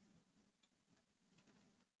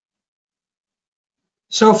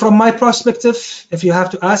 So from my perspective, if you have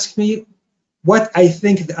to ask me what I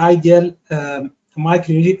think the ideal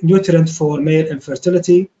micronutrient for male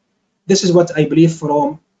infertility, this is what I believe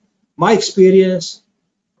from my experience,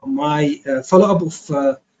 my follow-up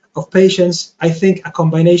of patients. I think a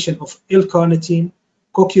combination of L-carnitine,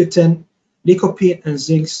 CoQ10, lycopene, and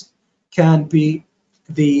zinc can be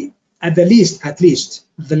at least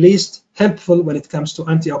the least helpful when it comes to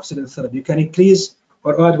antioxidant therapy. You can increase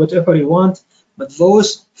or add whatever you want, but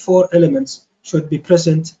those 4 elements should be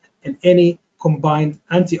present in any combined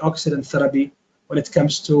antioxidant therapy when it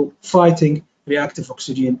comes to fighting reactive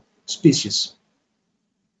oxygen species.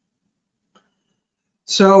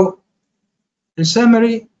 So, in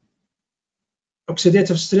summary,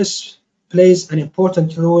 oxidative stress plays an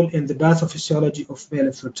important role in the pathophysiology of male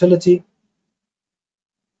infertility.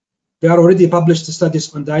 There are already published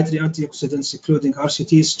studies on dietary antioxidants, including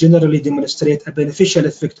RCTs, generally demonstrate a beneficial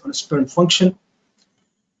effect on sperm function.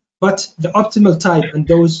 But the optimal type and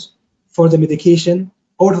dose for the medication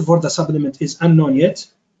or for the supplement is unknown yet.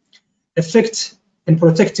 Effect in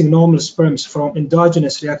protecting normal sperms from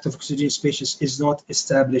endogenous reactive oxygen species is not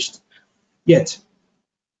established yet.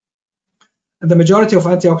 And the majority of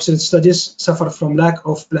antioxidant studies suffer from lack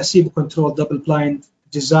of placebo-controlled double-blind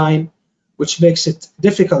design, which makes it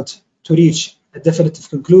difficult to reach a definitive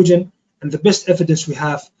conclusion. And the best evidence we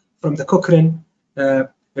have from the Cochrane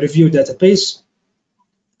review database.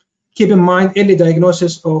 Keep in mind, early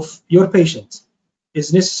diagnosis of your patient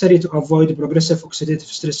is necessary to avoid progressive oxidative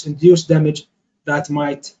stress-induced damage that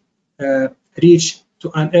might reach to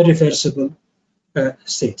an irreversible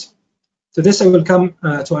state. So this I will come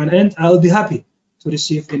to an end. I'll be happy to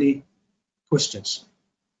receive any questions.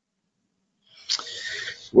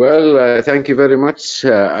 Well, thank you very much.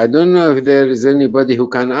 I don't know if there is anybody who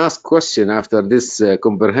can ask question after this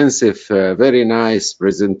comprehensive, very nice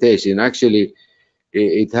presentation. Actually,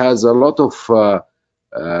 it has a lot of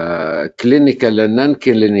clinical and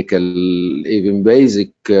non-clinical, even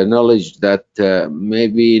basic knowledge that may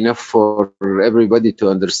be enough for everybody to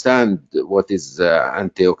understand what is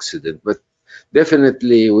antioxidant. But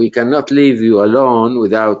definitely we cannot leave you alone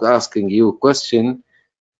without asking you a question.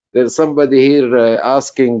 There's somebody here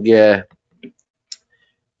asking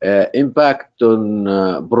impact on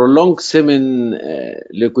prolonged semen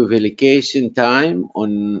liquefaction time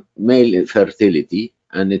on male infertility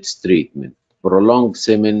and its treatment. Prolonged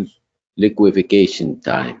semen liquefaction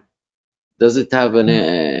time. Does it have an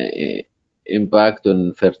impact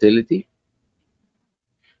on fertility?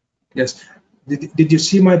 Yes. Did you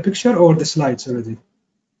see my picture or the slides already?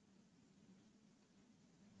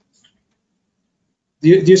 Do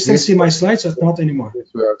you still see my slides or not anymore?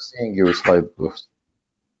 Yes, we are seeing your slide.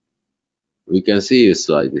 We can see your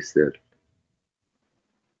slide is there.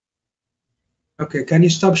 Okay, can you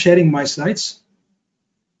stop sharing my slides?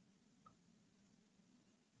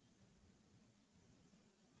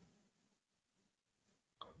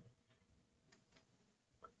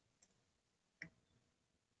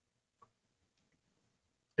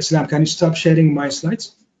 Islam, can you stop sharing my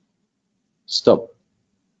slides? Stop.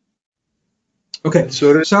 Okay,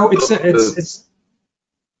 so it's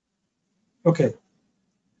okay.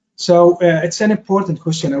 So it's an important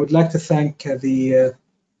question. I would like to thank the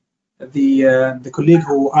colleague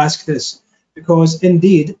who asked this, because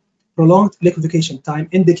indeed prolonged liquefaction time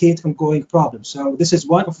indicate ongoing problems. So this is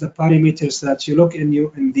one of the parameters that you look in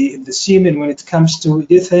the semen when it comes to,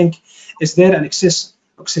 do you think, is there an excess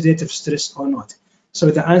oxidative stress or not? So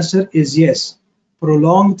the answer is yes.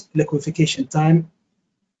 Prolonged liquefaction time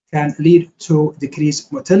can lead to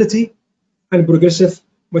decreased motility and progressive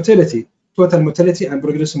motility, total motility and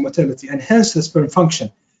progressive motility, and hence the sperm function.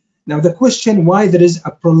 Now the question why there is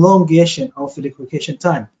a prolongation of the liquefaction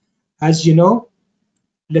time. As you know,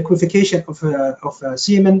 liquefaction of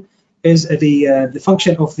semen is the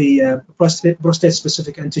function of the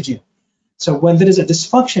prostate-specific antigen. So when there is a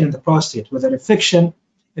dysfunction in the prostate, whether infection,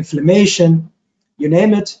 inflammation, you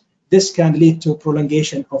name it, this can lead to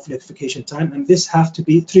prolongation of liquefaction time, and this have to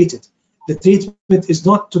be treated. The treatment is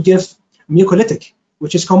not to give mucolytic,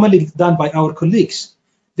 which is commonly done by our colleagues.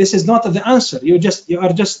 This is not the answer. You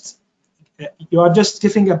are just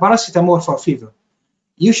giving a paracetamol for fever.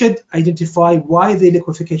 You should identify why the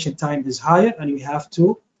liquefaction time is higher, and we have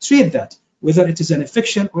to treat that, whether it is an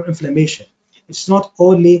infection or inflammation. It's not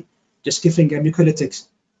only just giving a mucolytics,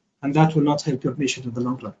 and that will not help your patient in the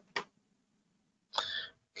long run.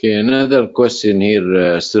 Okay, another question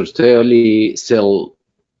here, Sertoli cell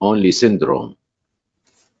only syndrome.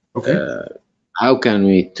 Okay. How can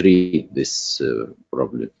we treat this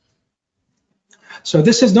problem? So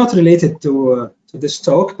this is not related to this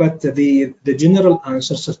talk, but the general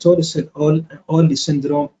answer, Sertoli cell only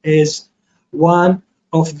syndrome, is one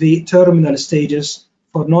of the terminal stages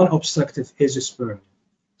for non-obstructive azoospermia.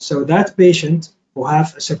 So that patient who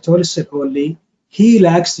have a Sertoli cell only, he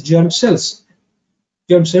lacks germ cells.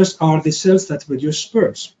 Germ cells are the cells that produce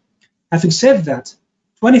sperms. Having said that,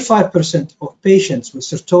 25% of patients with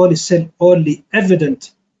Sertoli cell only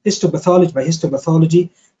evident histopathology by histopathology,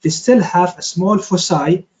 they still have a small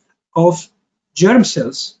foci of germ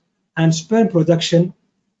cells and sperm production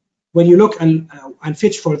when you look and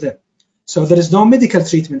fetch for them. So there is no medical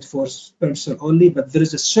treatment for sperm cell only, but there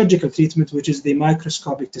is a surgical treatment, which is the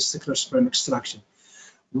microscopic testicular sperm extraction.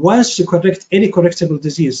 Once you correct any correctable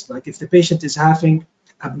disease, like if the patient is having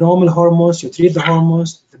abnormal hormones, you treat the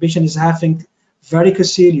hormones. If the patient is having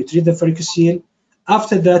varicocele, you treat the varicocele.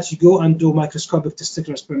 After that, you go and do microscopic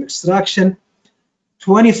testicular sperm extraction.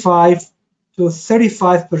 25 to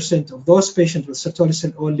 35% of those patients with Sertoli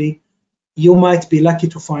cell only, you might be lucky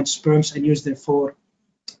to find sperms and use them for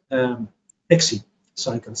ICSI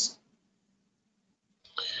cycles.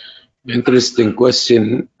 Interesting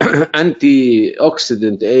question.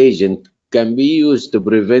 Antioxidant agent can be used to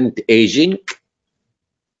prevent aging?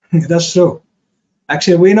 That's true.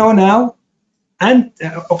 Actually, we know now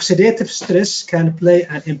oxidative stress can play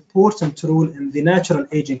an important role in the natural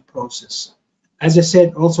aging process. As I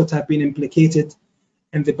said, also it have been implicated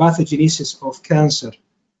in the pathogenesis of cancer,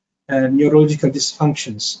 neurological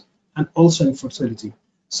dysfunctions, and also infertility.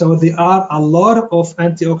 So there are a lot of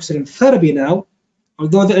antioxidant therapy now,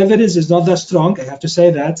 although the evidence is not that strong, I have to say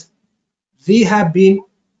that, they have been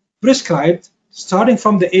prescribed starting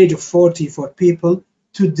from the age of 40 for people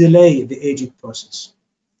to delay the aging process.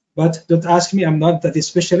 But don't ask me, I'm not the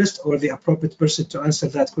specialist or the appropriate person to answer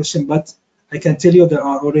that question, but I can tell you there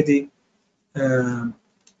are already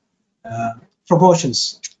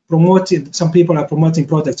promotions, some people are promoting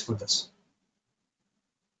products for this.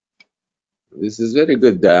 This is very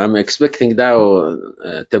good. I'm expecting now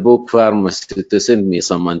Tabuk Pharmacy to send me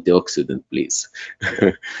some antioxidant, please.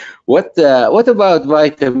 What about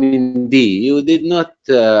vitamin D? You did not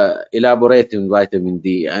elaborate on vitamin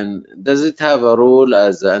D, and does it have a role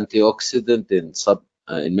as an antioxidant in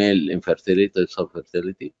male infertility or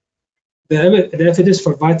subfertility? The evidence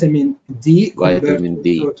for vitamin D,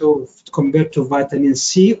 compared to vitamin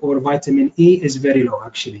C or vitamin E is very low,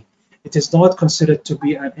 actually. It is not considered to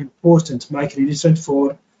be an important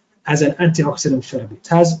micronutrient as an antioxidant therapy. It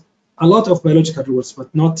has a lot of biological rules,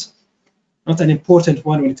 but not an important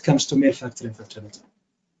one when it comes to male factor infertility.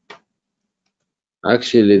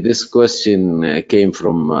 Actually, this question came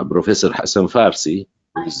from Professor Hassan Farsi,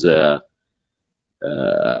 who's a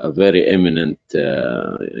very eminent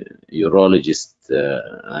urologist,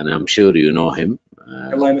 and I'm sure you know him.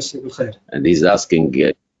 And he's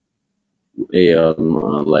asking,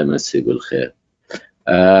 Allah yamsi bil khair.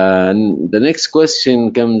 And the next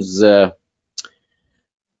question comes,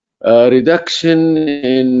 reduction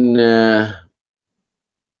in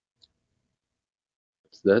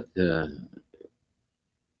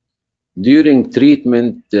during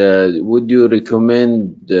treatment, would you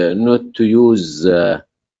recommend not to use other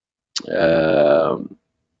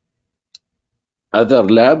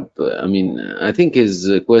lab? I mean, I think his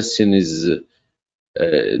question is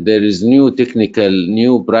there is new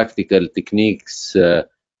practical techniques to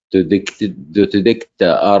detect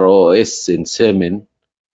ROS in semen,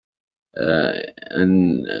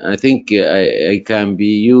 and I think I can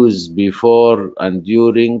be used before and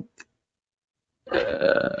during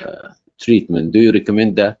treatment. Do you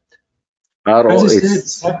recommend that? ROS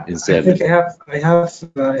in semen. I think I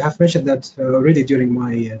have mentioned that already during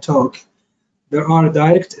my talk. There are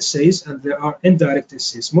direct assays and there are indirect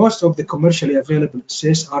assays. Most of the commercially available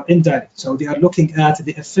assays are indirect, so they are looking at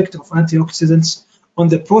the effect of antioxidants on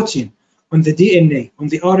the protein, on the DNA, on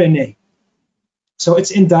the RNA. So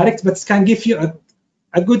it's indirect, but it can give you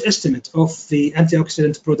a good estimate of the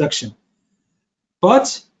antioxidant production.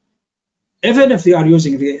 But even if they are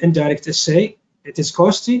using the indirect assay, it is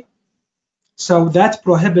costly, so that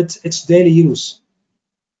prohibits its daily use.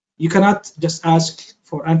 You cannot just ask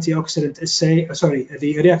for antioxidant assay,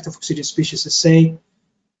 the reactive oxygen species assay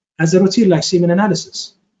as a routine like semen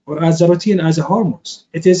analysis or as a routine as a hormones.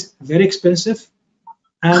 It is very expensive,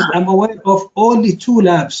 and I'm aware of only 2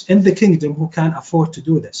 labs in the kingdom who can afford to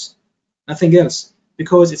do this. Nothing else,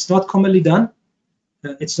 because it's not commonly done,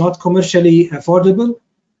 it's not commercially affordable.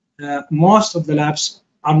 Most of the labs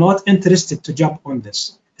are not interested to jump on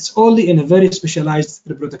this. It's only in a very specialized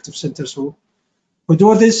reproductive centers who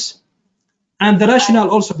do this. And the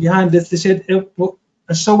rationale also behind this, they said,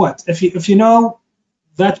 so what? If you know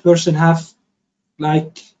that person have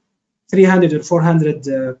like 300 or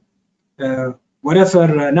 400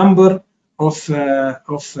 whatever number of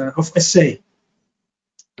assay,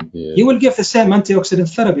 Yeah. you will give the same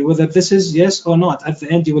antioxidant therapy, whether this is yes or not. At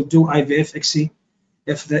the end, you will do IVF-XC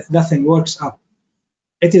if nothing works out.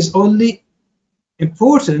 It is only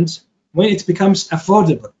important when it becomes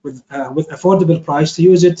affordable, with affordable price, to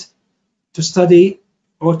use it to study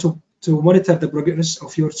or to monitor the progress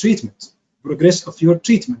of your treatment.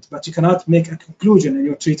 But you cannot make a conclusion in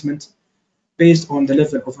your treatment based on the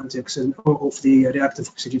level of antioxidant or of the reactive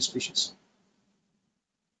oxygen species.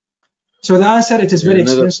 So the answer, it is very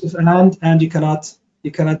expensive, and you cannot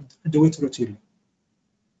do it routinely.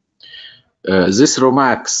 This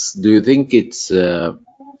Romax, do you think it's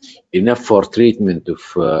enough for treatment of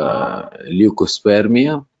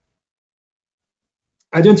leucospermia?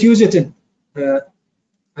 I don't use it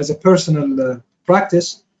as a personal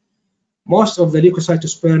practice. Most of the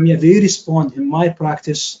leukocytospermia, they respond in my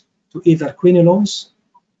practice to either quinolones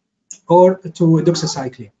or to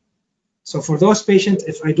doxycycline. So for those patients,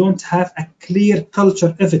 if I don't have a clear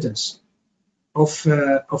culture evidence of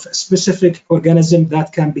a specific organism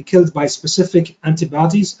that can be killed by specific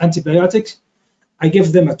antibiotics, I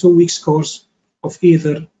give them a 2 weeks course of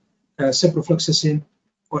either ciprofloxacin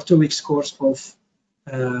or 2 weeks course of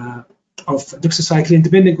doxycycline,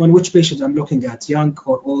 depending on which patient I'm looking at, young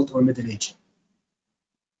or old or middle age.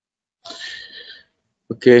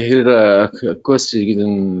 Okay, here a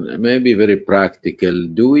question maybe very practical.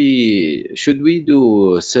 Should we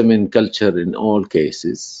do semen culture in all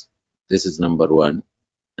cases? This is number 1.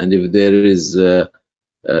 And if there is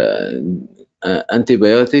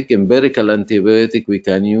empirical antibiotic we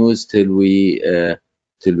can use till we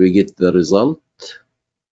get the result.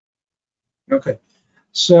 Okay,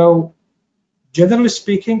 so generally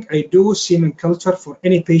speaking, I do semen culture for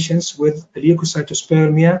any patients with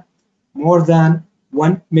leukocytospermia more than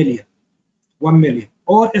 1 million,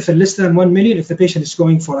 or if less than 1 million, if the patient is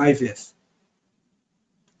going for IVF.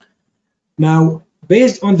 Now,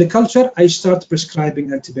 based on the culture, I start prescribing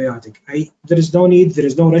antibiotic. There is no need, there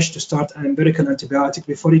is no rush to start an empirical antibiotic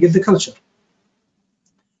before you get the culture.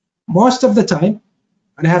 Most of the time,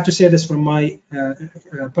 and I have to say this from my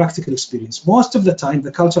practical experience, most of the time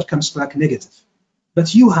the culture comes back negative,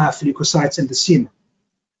 but you have leukocytes in the semen.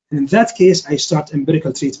 And in that case, I start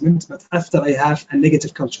empirical treatment, but after I have a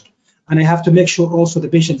negative culture. And I have to make sure also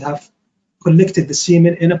the patient have collected the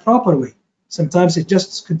semen in a proper way. Sometimes it's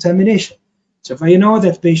just contamination. So if I know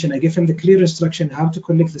that patient, I give him the clear instruction how to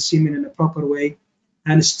collect the semen in a proper way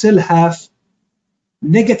and still have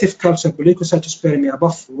negative culture leukocytospermia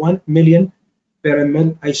above 1 million per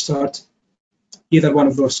ml, I start either one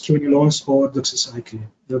of those quinolones or doxycycline,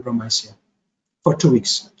 vibramycin, for 2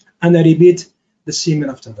 weeks. And I repeat the semen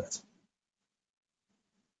after that.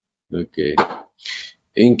 Okay.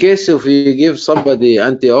 In case if you give somebody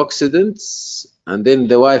antioxidants and then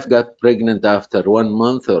the wife got pregnant after 1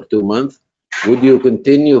 month or 2 months, would you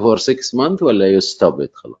continue for 6 months or you stop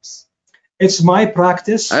it? خلاص. It's my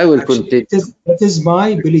practice. I will continue. It is my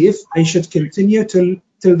belief. I should continue till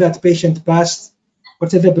that patient passed, or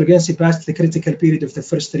till the pregnancy passed the critical period of the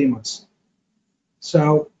first 3 months.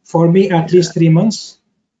 So for me, at least 3 months.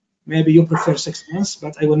 Maybe you prefer 6 months,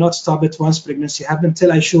 but I will not stop it once pregnancy happens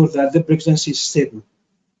until I'm sure that the pregnancy is stable.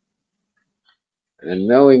 And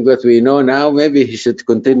knowing what we know now, maybe he should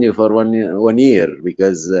continue for 1 year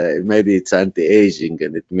because maybe it's anti-aging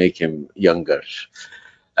and it make him younger.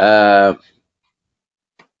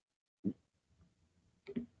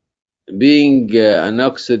 Being an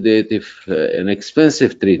oxidative, an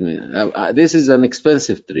expensive treatment. This is an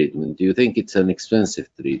expensive treatment. Do you think it's an expensive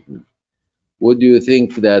treatment? Would you think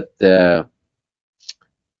that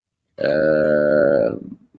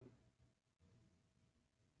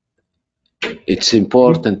it's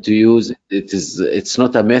important to use it? It's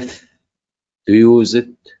not a myth to use it?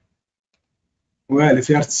 Well, if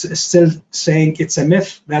you are still saying it's a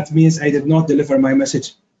myth, that means I did not deliver my message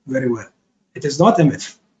very well. It is not a myth.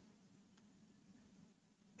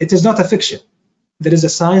 It is not a fiction. There is a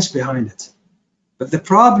science behind it. But the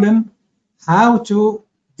problem, how to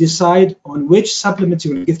decide on which supplement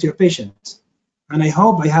you will give to your patient. And I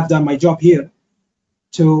hope I have done my job here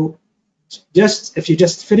to if you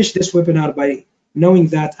just finish this webinar by knowing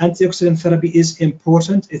that antioxidant therapy is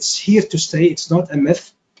important, it's here to stay, it's not a myth.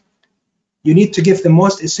 You need to give the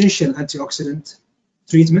most essential antioxidant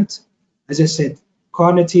treatment. As I said,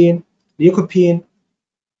 carnitine, lycopene,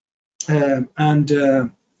 and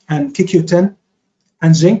CoQ10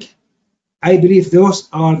 and zinc. I believe those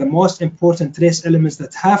are the most important trace elements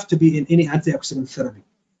that have to be in any antioxidant therapy.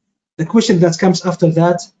 The question that comes after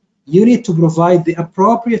that, you need to provide the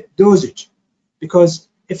appropriate dosage, because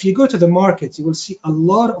if you go to the market, you will see a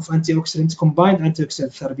lot of antioxidants, combined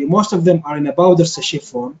antioxidant therapy. Most of them are in a powder sachet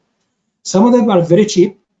form. Some of them are very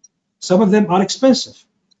cheap. Some of them are expensive.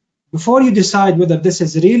 Before you decide whether this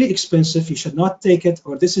is really expensive, you should not take it,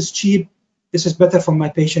 or this is cheap, this is better for my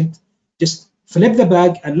patient, just flip the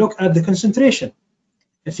bag and look at the concentration.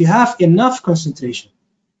 If you have enough concentration,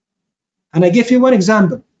 and I give you one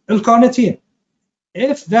example, L-carnitine.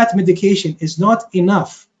 If that medication is not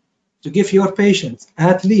enough to give your patient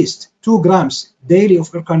at least 2 grams daily of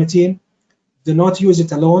L-carnitine, do not use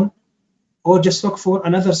it alone, or just look for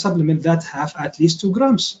another supplement that have at least 2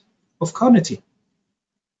 grams of carnitine.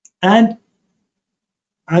 And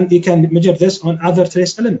you can measure this on other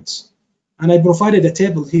trace elements. And I provided a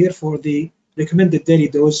table here for the recommended daily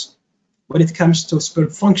dose when it comes to sperm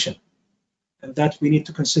function that we need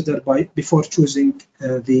to consider before choosing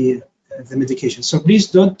the medication. So please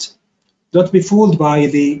don't be fooled by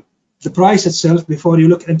the price itself before you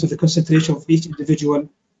look into the concentration of each individual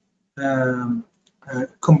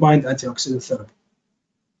combined antioxidant therapy.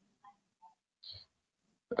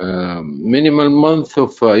 Minimal month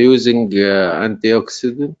of using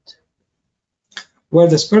antioxidant? Well,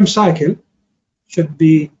 the sperm cycle should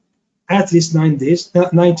be at least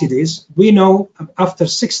 90 days. We know after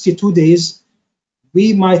 62 days,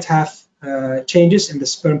 we might have changes in the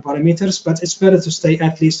sperm parameters, but it's better to stay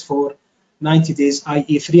at least for 90 days,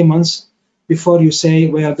 i.e. 3 months, before you say,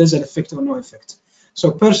 well, there's an effect or no effect.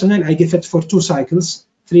 So personally, I give it for 2 cycles,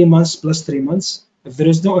 3 months plus 3 months. If there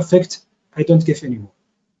is no effect, I don't give anymore.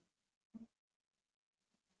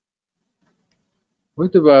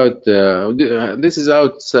 What about this is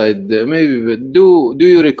outside? Maybe do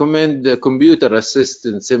you recommend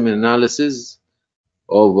computer-assisted semen analysis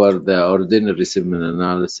over the ordinary semen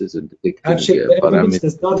analysis and detecting actually, the evidence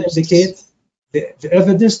does not indicate the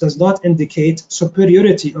evidence does not indicate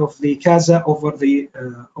superiority of the CASA over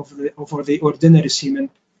the ordinary semen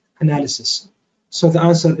analysis. So the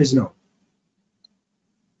answer is no.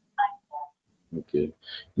 Okay.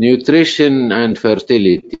 Nutrition and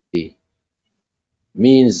fertility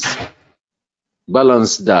means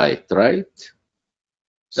balanced diet, right?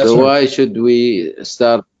 That's So right. why should we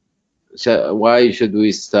start? Why should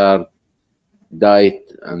we start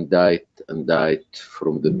diet and diet and diet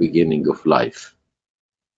from the beginning of life?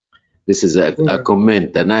 This is a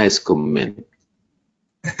comment, a nice comment.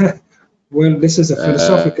 Well, this is a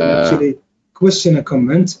philosophical actually question and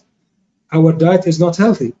comment. Our diet is not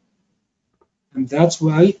healthy, and that's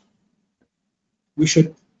why we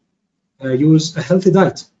should use a healthy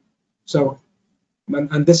diet. So,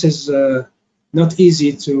 and this is not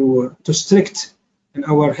easy to strict in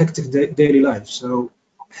our hectic daily life. So,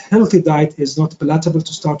 healthy diet is not palatable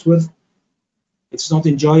to start with. It's not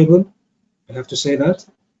enjoyable. I have to say that.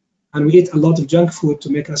 And we eat a lot of junk food to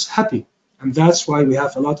make us happy, and that's why we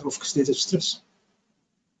have a lot of oxidative stress.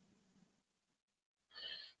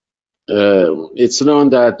 It's known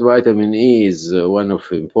that vitamin E is one of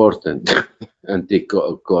important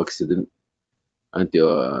antioxidants,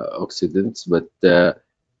 but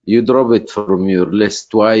you drop it from your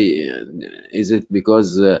list. Why? Is it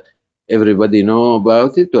because everybody know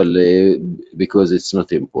about it, or because it's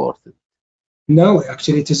not important? No,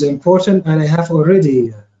 actually it is important, and I have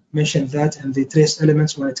already mentioned that in the trace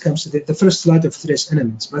elements when it comes to the first slide of trace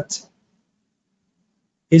elements. But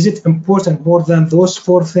is it important more than those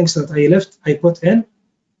 4 things that I put in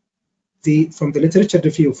from the literature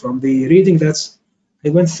review, from the reading that I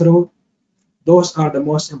went through? Those are the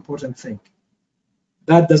most important thing.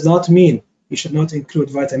 That does not mean you should not include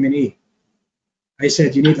vitamin E. I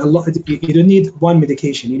said you need a lot. You don't need one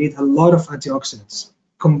medication. You need a lot of antioxidants,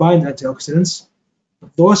 combined antioxidants.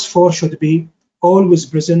 Those 4 should be always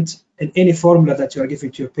present in any formula that you are giving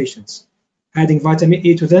to your patients. Adding vitamin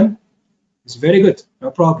E to them is very good, no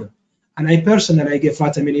problem. And I personally give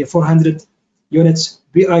vitamin E 400 units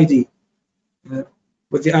BID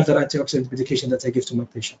with the other antioxidant medication that I give to my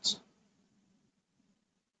patients.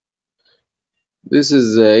 This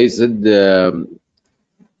is, he said,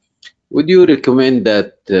 would you recommend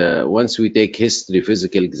that once we take history,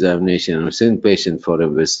 physical examination, and send patient for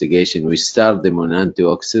investigation, we start them on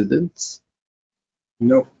antioxidants?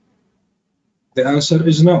 No. The answer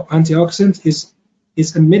is no. Antioxidant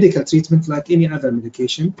is a medical treatment like any other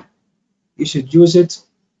medication. You should use it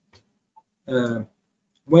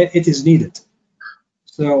when it is needed.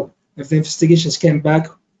 So if the investigations came back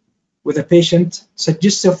with a patient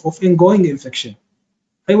suggestive of ongoing infection,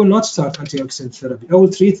 I will not start antioxidant therapy. I will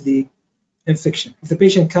treat the infection. If the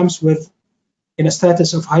patient comes in a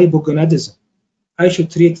status of hypogonadism, I should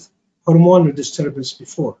treat hormonal disturbance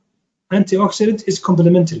before. Antioxidant is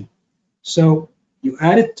complementary. So you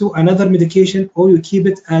add it to another medication, or you keep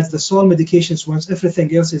it as the sole medications once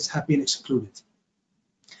everything else has been excluded.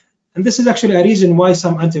 And this is actually a reason why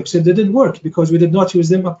some antioxidants didn't work, because we did not use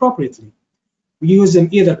them appropriately. We use them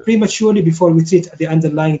either prematurely before we treat the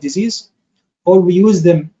underlying disease, or we use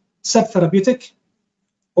them subtherapeutic,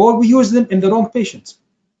 or we use them in the wrong patients.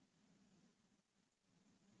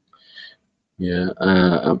 Yeah,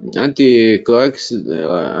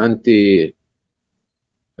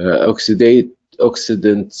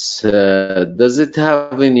 antioxidants, does it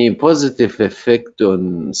have any positive effect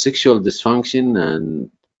on sexual dysfunction and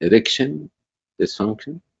erection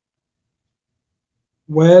dysfunction?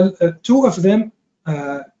 Well, 2 of them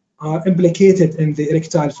are implicated in the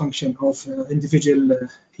erectile function of individual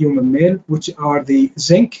human male, which are the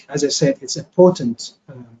zinc. As I said, it's a potent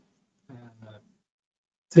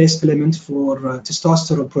trace element for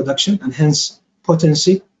testosterone production and hence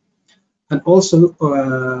potency, and also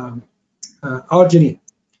arginine.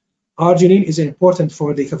 Arginine is important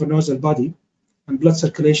for the cavernosal body and blood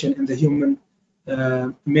circulation in the human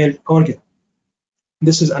male organ.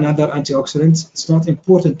 This is another antioxidant. It's not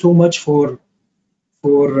important too much for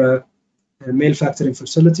male factor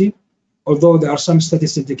infertility, although there are some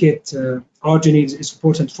studies that indicate arginine is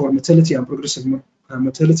important for motility and progressive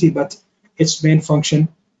motility, but its main function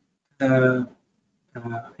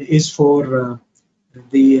is for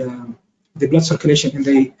the blood circulation in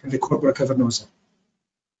the corpora cavernosa.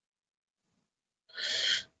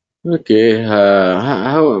 Okay.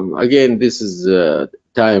 How again? This is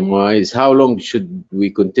time-wise. How long should we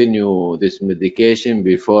continue this medication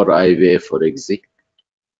before IVF or exit?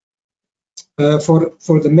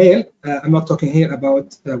 For the male, I'm not talking here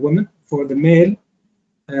about women. For the male,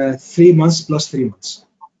 3 months plus 3 months.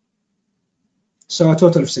 So a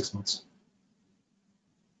total of 6 months.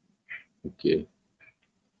 Okay.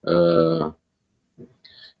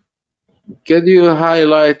 Could you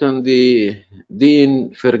highlight on the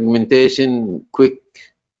DNA fragmentation, quick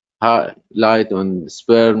highlight on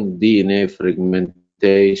sperm DNA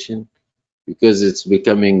fragmentation because it's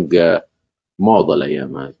becoming موضة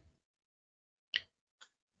الأيام هذه.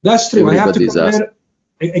 That's true. I have to Everybody's compare.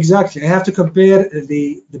 Exactly. I have to compare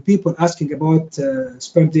the people asking about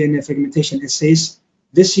sperm DNA fragmentation assays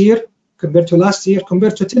this year compared to last year,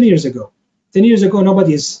 compared to 10 years ago. 10 years ago,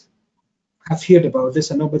 nobody's have heard about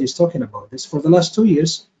this and nobody's talking about this. For the last 2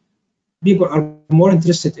 years, people are more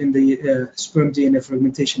interested in the sperm DNA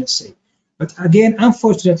fragmentation assay. But again,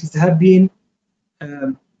 unfortunately, they have been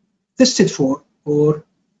tested for or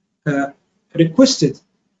requested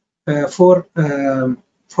for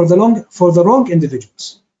the wrong individuals.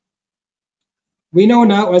 We know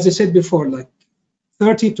now, as I said before, like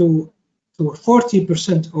 30 to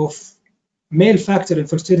 40% of male factor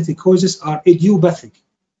infertility causes are idiopathic.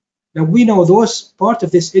 Now we know those part of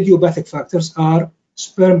these idiopathic factors are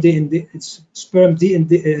sperm DNA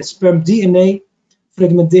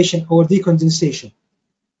fragmentation or decondensation.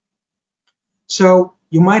 So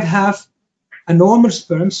you might have a normal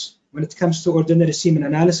sperms when it comes to ordinary semen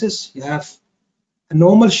analysis. You have a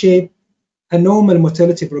normal shape, a normal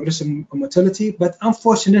motility, progressive motility, but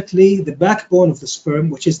unfortunately the backbone of the sperm,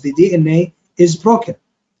 which is the DNA, is broken.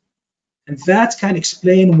 And that can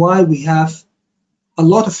explain why we have a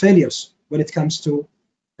lot of failures when it comes to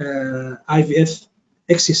IVF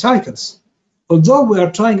XC cycles. Although we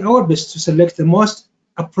are trying our best to select the most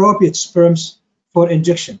appropriate sperms for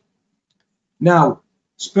injection. Now,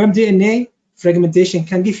 sperm DNA fragmentation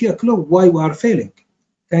can give you a clue why we are failing.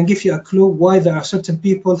 Can give you a clue why there are certain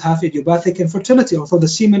people have idiopathic infertility, although the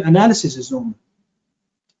semen analysis is normal.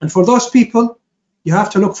 And for those people, you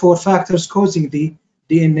have to look for factors causing the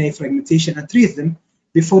DNA fragmentation and treat them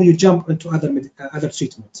before you jump into other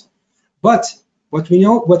treatments. But what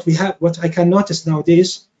I can notice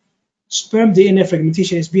nowadays, sperm DNA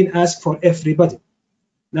fragmentation is being asked for everybody.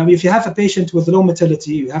 Now, if you have a patient with low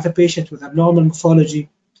motility, you have a patient with abnormal morphology,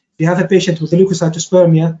 you have a patient with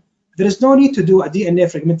leukocytospermia, there is no need to do a DNA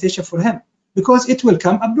fragmentation for him because it will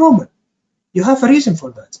come abnormal. You have a reason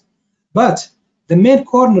for that. But the main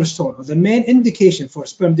cornerstone or the main indication for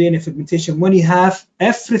sperm DNA fragmentation, when you have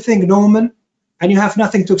everything normal and you have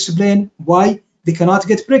nothing to explain why they cannot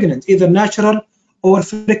get pregnant, either natural or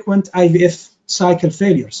frequent IVF cycle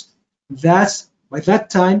failures. That's by that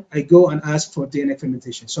time I go and ask for DNA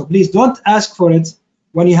fragmentation. So please don't ask for it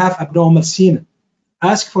when you have abnormal semen.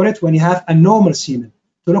 Ask for it when you have a normal semen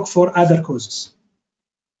to look for other causes.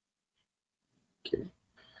 Okay.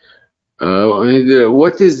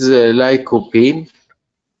 What is lycopene?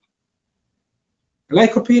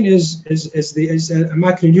 Lycopene is a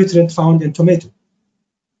macronutrient found in tomato.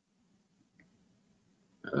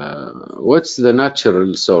 What's the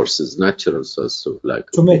natural source of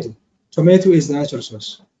lycopene? Tomato. Tomato is the natural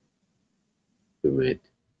source. Tomato.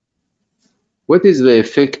 What is the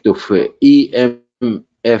effect of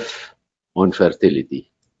EMF on fertility?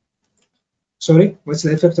 Sorry, what's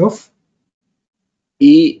the effect of?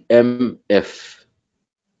 EMF.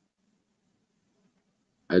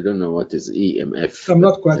 I don't know what is EMF. I'm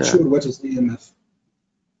not quite sure what is EMF.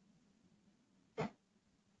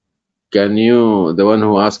 Can you, the one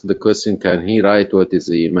who asked the question, can he write what is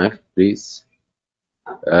EMF, please?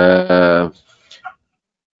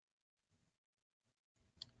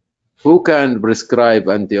 Who can prescribe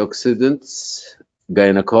antioxidants?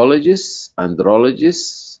 Gynecologists,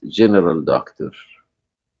 andrologists, general doctor.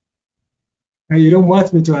 You don't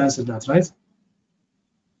want me to answer that, right?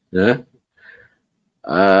 Yeah.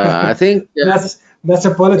 I think that's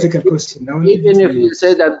a political question. No, even if you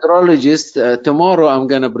said andrologist, tomorrow I'm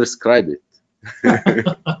going to prescribe it.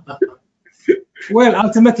 Well,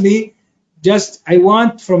 ultimately, just I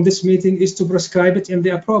want from this meeting is to prescribe it in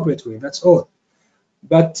the appropriate way. That's all.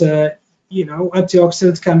 But you know,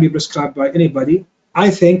 antioxidants can be prescribed by anybody. I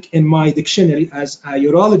think in my dictionary as a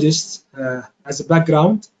urologist, as a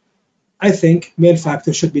background, I think male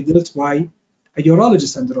factor should be dealt by a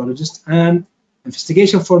urologist, andrologist, and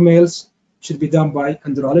investigation for males should be done by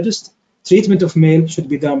andrologist. Treatment of male should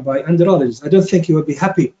be done by andrologist. I don't think you would be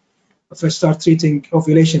happy if I start treating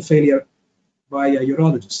ovulation failure by a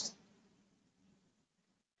urologist.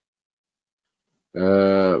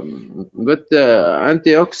 But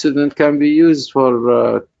antioxidant can be used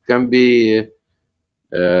for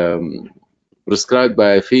prescribed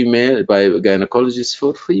by female, by gynecologists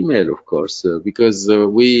for female, of course, because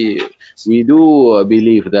we do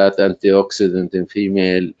believe that antioxidant in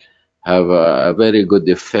female have a very good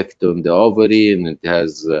effect on the ovary, and it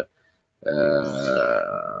has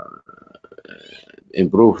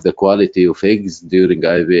improved the quality of eggs during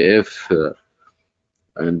IVF,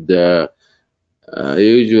 and I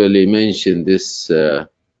usually mention this.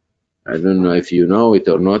 I don't know if you know it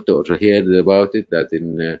or not or heard about it, that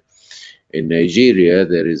in Nigeria,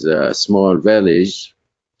 there is a small village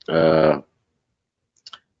that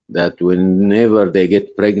whenever they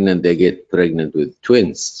get pregnant with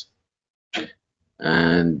twins.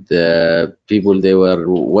 And people, they were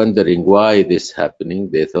wondering why this happening.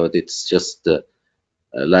 They thought it's just a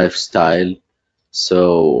lifestyle.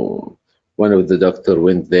 So one of the doctor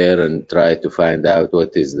went there and tried to find out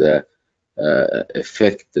what is the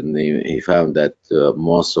effect, and he found that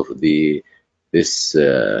most of this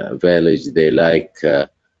village, they like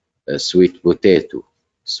sweet potato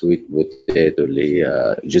اللي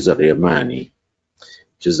هي جزر يماني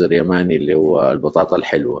اللي هو البطاطا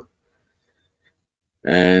الحلوة.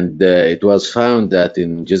 And it was found that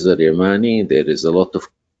in جزر يماني there is a lot of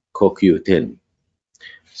CoQ10.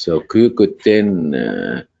 So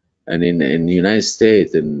CoQ10, and in the United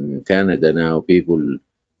States and Canada now, people,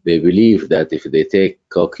 they believe that if they take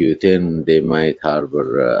CoQ10, they might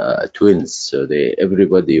harbor twins. So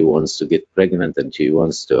everybody who wants to get pregnant and she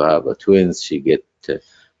wants to have a twins, she get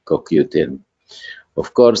CoQ10.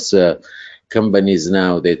 Of course, companies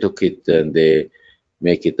now, they took it and they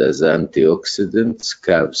make it as antioxidants,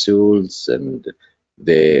 capsules, and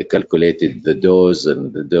they calculated the dose,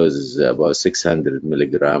 and the dose is about 600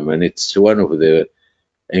 milligram, and it's one of the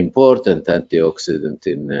important antioxidant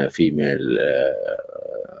in female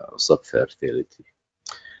subfertility.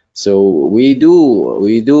 So we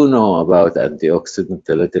do know about antioxidant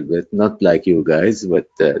a little bit, not like you guys, but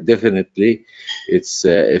definitely it's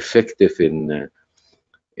effective in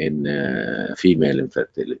female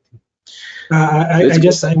infertility.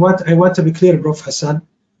 I want to be clear, Prof. Hassan.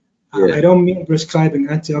 Yeah. I don't mean prescribing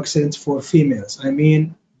antioxidants for females. I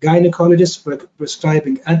mean gynecologists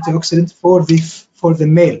prescribing antioxidants for the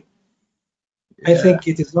male. Yeah. I think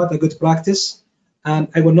it is not a good practice, and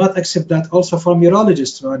I will not accept that also from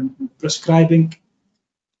urologists who are prescribing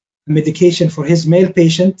medication for his male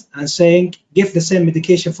patient and saying, give the same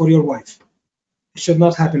medication for your wife. It should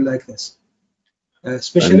not happen like this.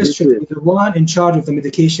 Specialists should be the one in charge of the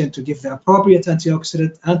medication to give the appropriate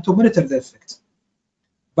antioxidant and to monitor the effect.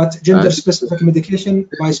 But gender-specific medication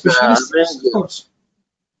by specialists, of course.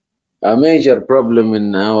 A major problem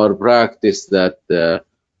in our practice that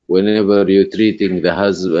whenever you're treating the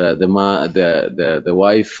husband, the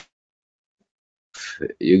wife,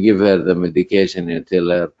 you give her the medication, you tell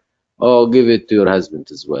her, "Oh, give it to your husband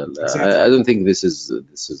as well." Exactly. I don't think this is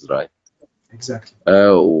right. Exactly.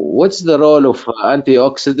 What's the role of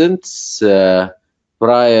antioxidants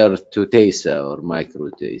prior to TASA or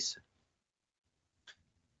micro-TASA?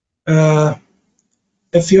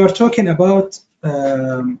 If you are talking about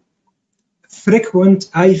frequent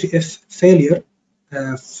IVF failure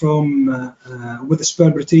with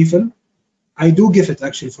sperm retrieval, I do give it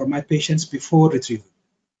actually for my patients before retrieval,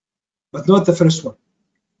 but not the first one.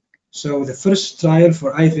 So the first trial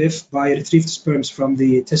for IVF by retrieved sperms from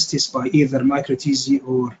the testes by either micro-TZ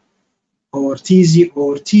or TZ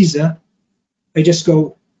or TISA, I just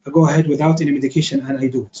go ahead without any medication and I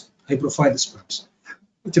do it. I provide the sperms.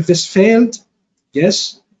 But if this failed,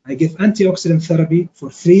 yes, I give antioxidant therapy for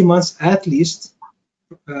 3 months at least,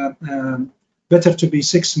 better to be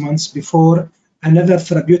 6 months before another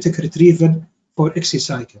therapeutic retrieval for ICSI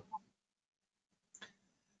cycle.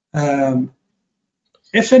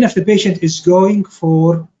 Even if the patient is going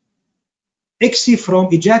for ICSI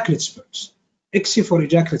from ejaculate sperms, ICSI for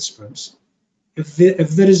ejaculate sperms, if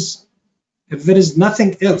there is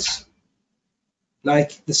nothing else,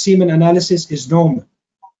 like the semen analysis is normal,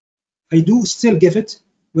 I do still give it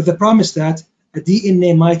with the promise that a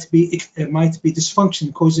DNA might be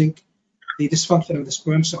dysfunction, causing the dysfunction of the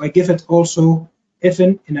sperm. So I give it also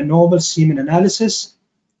even in a normal semen analysis,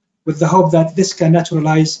 with the hope that this can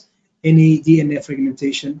naturalize any DNA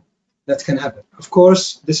fragmentation that can happen. Of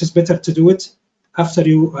course, this is better to do it after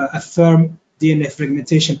you affirm DNA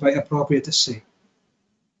fragmentation by appropriate assay.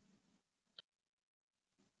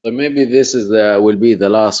 So maybe this is will be the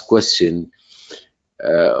last question.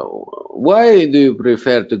 Why do you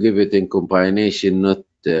prefer to give it in combination, not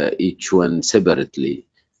each one separately?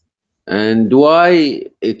 And why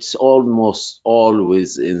it's almost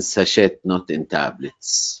always in sachet, not in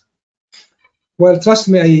tablets? Well, trust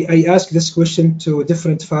me, I asked this question to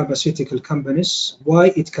different pharmaceutical companies, why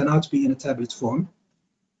it cannot be in a tablet form.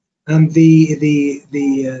 And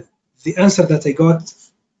the answer that I got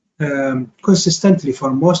consistently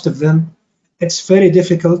for most of them, it's very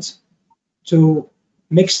difficult to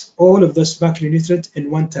mix all of those macronutrients in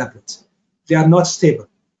one tablet. They are not stable.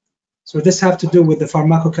 So this has to do with the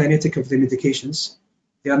pharmacokinetic of the medications.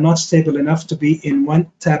 They are not stable enough to be in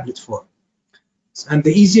one tablet form. And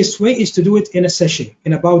the easiest way is to do it in a sachet,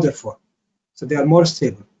 in a powder form. So they are more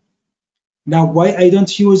stable. Now, why I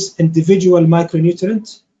don't use individual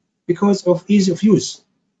micronutrient? Because of ease of use.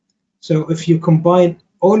 So if you combine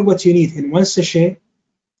all what you need in one sachet,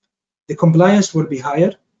 the compliance will be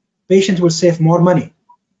higher. Patient will save more money.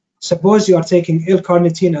 Suppose you are taking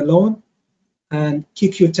L-carnitine alone and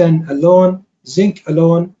CoQ10 alone, zinc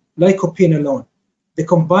alone, lycopene alone. The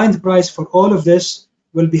combined price for all of this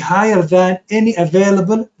will be higher than any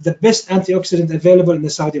available, the best antioxidant available in the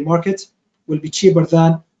Saudi market will be cheaper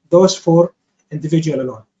than those four individual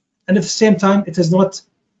alone. And at the same time, it's not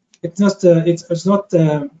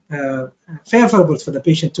favorable for the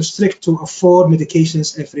patient to stick to 4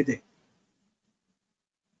 medications every day.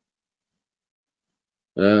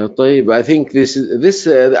 طيب, I think this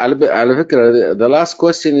على فكرة the last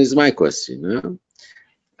question is my question,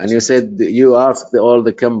 and you said you asked all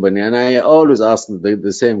the company, and I always ask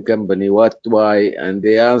the same company what, why, and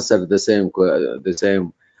they answered the same.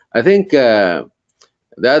 I think the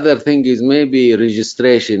other thing is maybe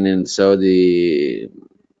registration in Saudi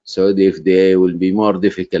FDA will be more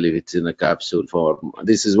difficult if it's in a capsule form.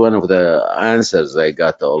 This is one of the answers I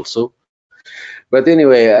got also. But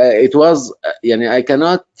anyway, it was, I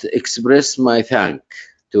cannot express my thank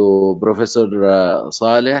to Professor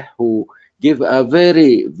Saleh, who gave a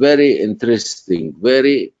very, very interesting,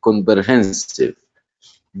 very comprehensive,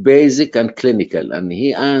 basic and clinical, and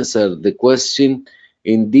he answered the question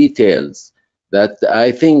in details that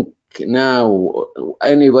I think now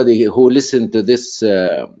anybody who listened to this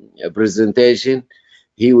presentation,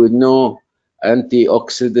 he would know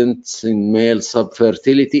antioxidants in male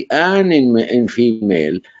subfertility and in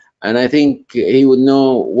female, and I think he would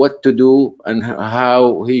know what to do and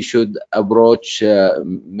how he should approach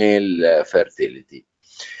male fertility.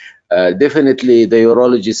 Definitely the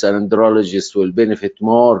urologists and andrologists will benefit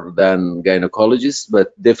more than gynecologists,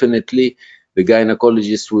 but definitely the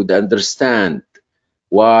gynecologists would understand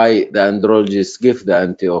why the andrologists give the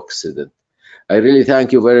antioxidant. I really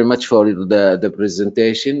thank you very much for the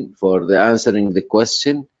presentation, for the answering the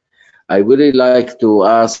question. I really like to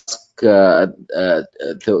ask to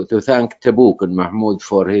thank Tabuk and Mahmoud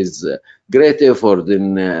for his great effort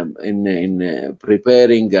in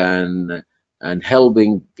preparing and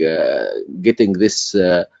helping getting this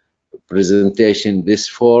presentation this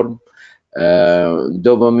form.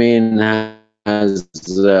 Dopamine has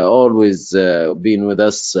always been with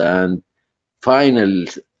us, and final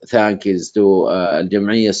thank is to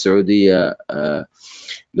الجمعية السعودية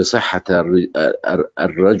لصحة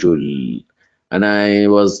الرجل. And I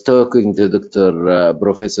was talking to Dr.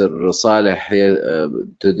 Professor Saleh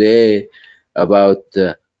today about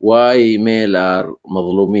why male are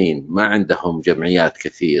مظلومين, ما عندهم جمعيات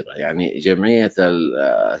كثيرة. يعني جمعية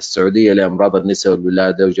السعودية لأمراض النساء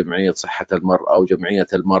والولادة وجمعية صحة المرأة وجمعية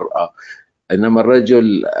المرأة. إنما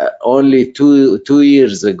الرجل only two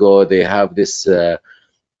years ago they have this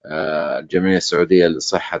الجمعية السعودية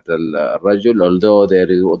لصحة الرجل, although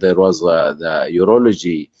there was the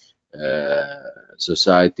urology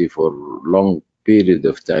society for long period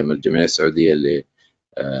of time, الجمعية السعودية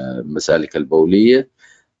للمسالك البولية.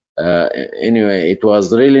 Anyway, it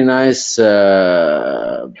was really nice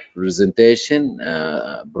presentation.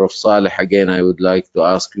 Prof. Saleh, again, I would like to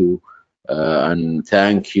ask you and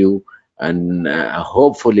thank you, and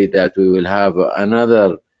hopefully that we will have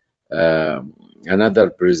another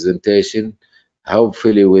presentation,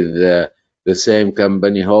 hopefully with the same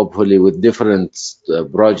company, hopefully with different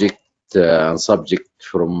project and subject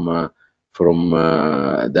from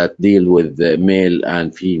that deal with the male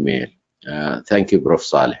and female. Thank you, Prof.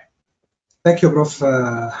 Saleh. Thank you, Prof.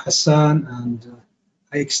 Hassan, and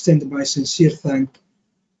I extend my sincere thank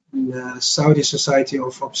to the Saudi Society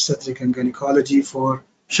of Obstetric and Gynecology for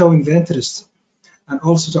showing the interest, and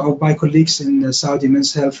also to my colleagues in Saudi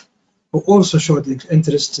Men's Health who also showed the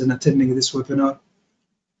interest in attending this webinar.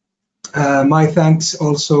 My thanks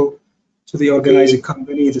also to the organizing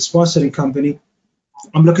company, the sponsoring company.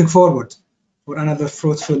 I'm looking forward for another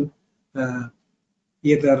fruitful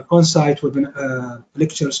either on-site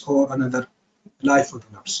lectures or another live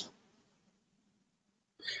webinars.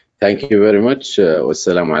 Thank you very much.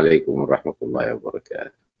 Wassalamu alaikum wa rahmatullahi wa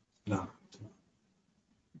barakatuh.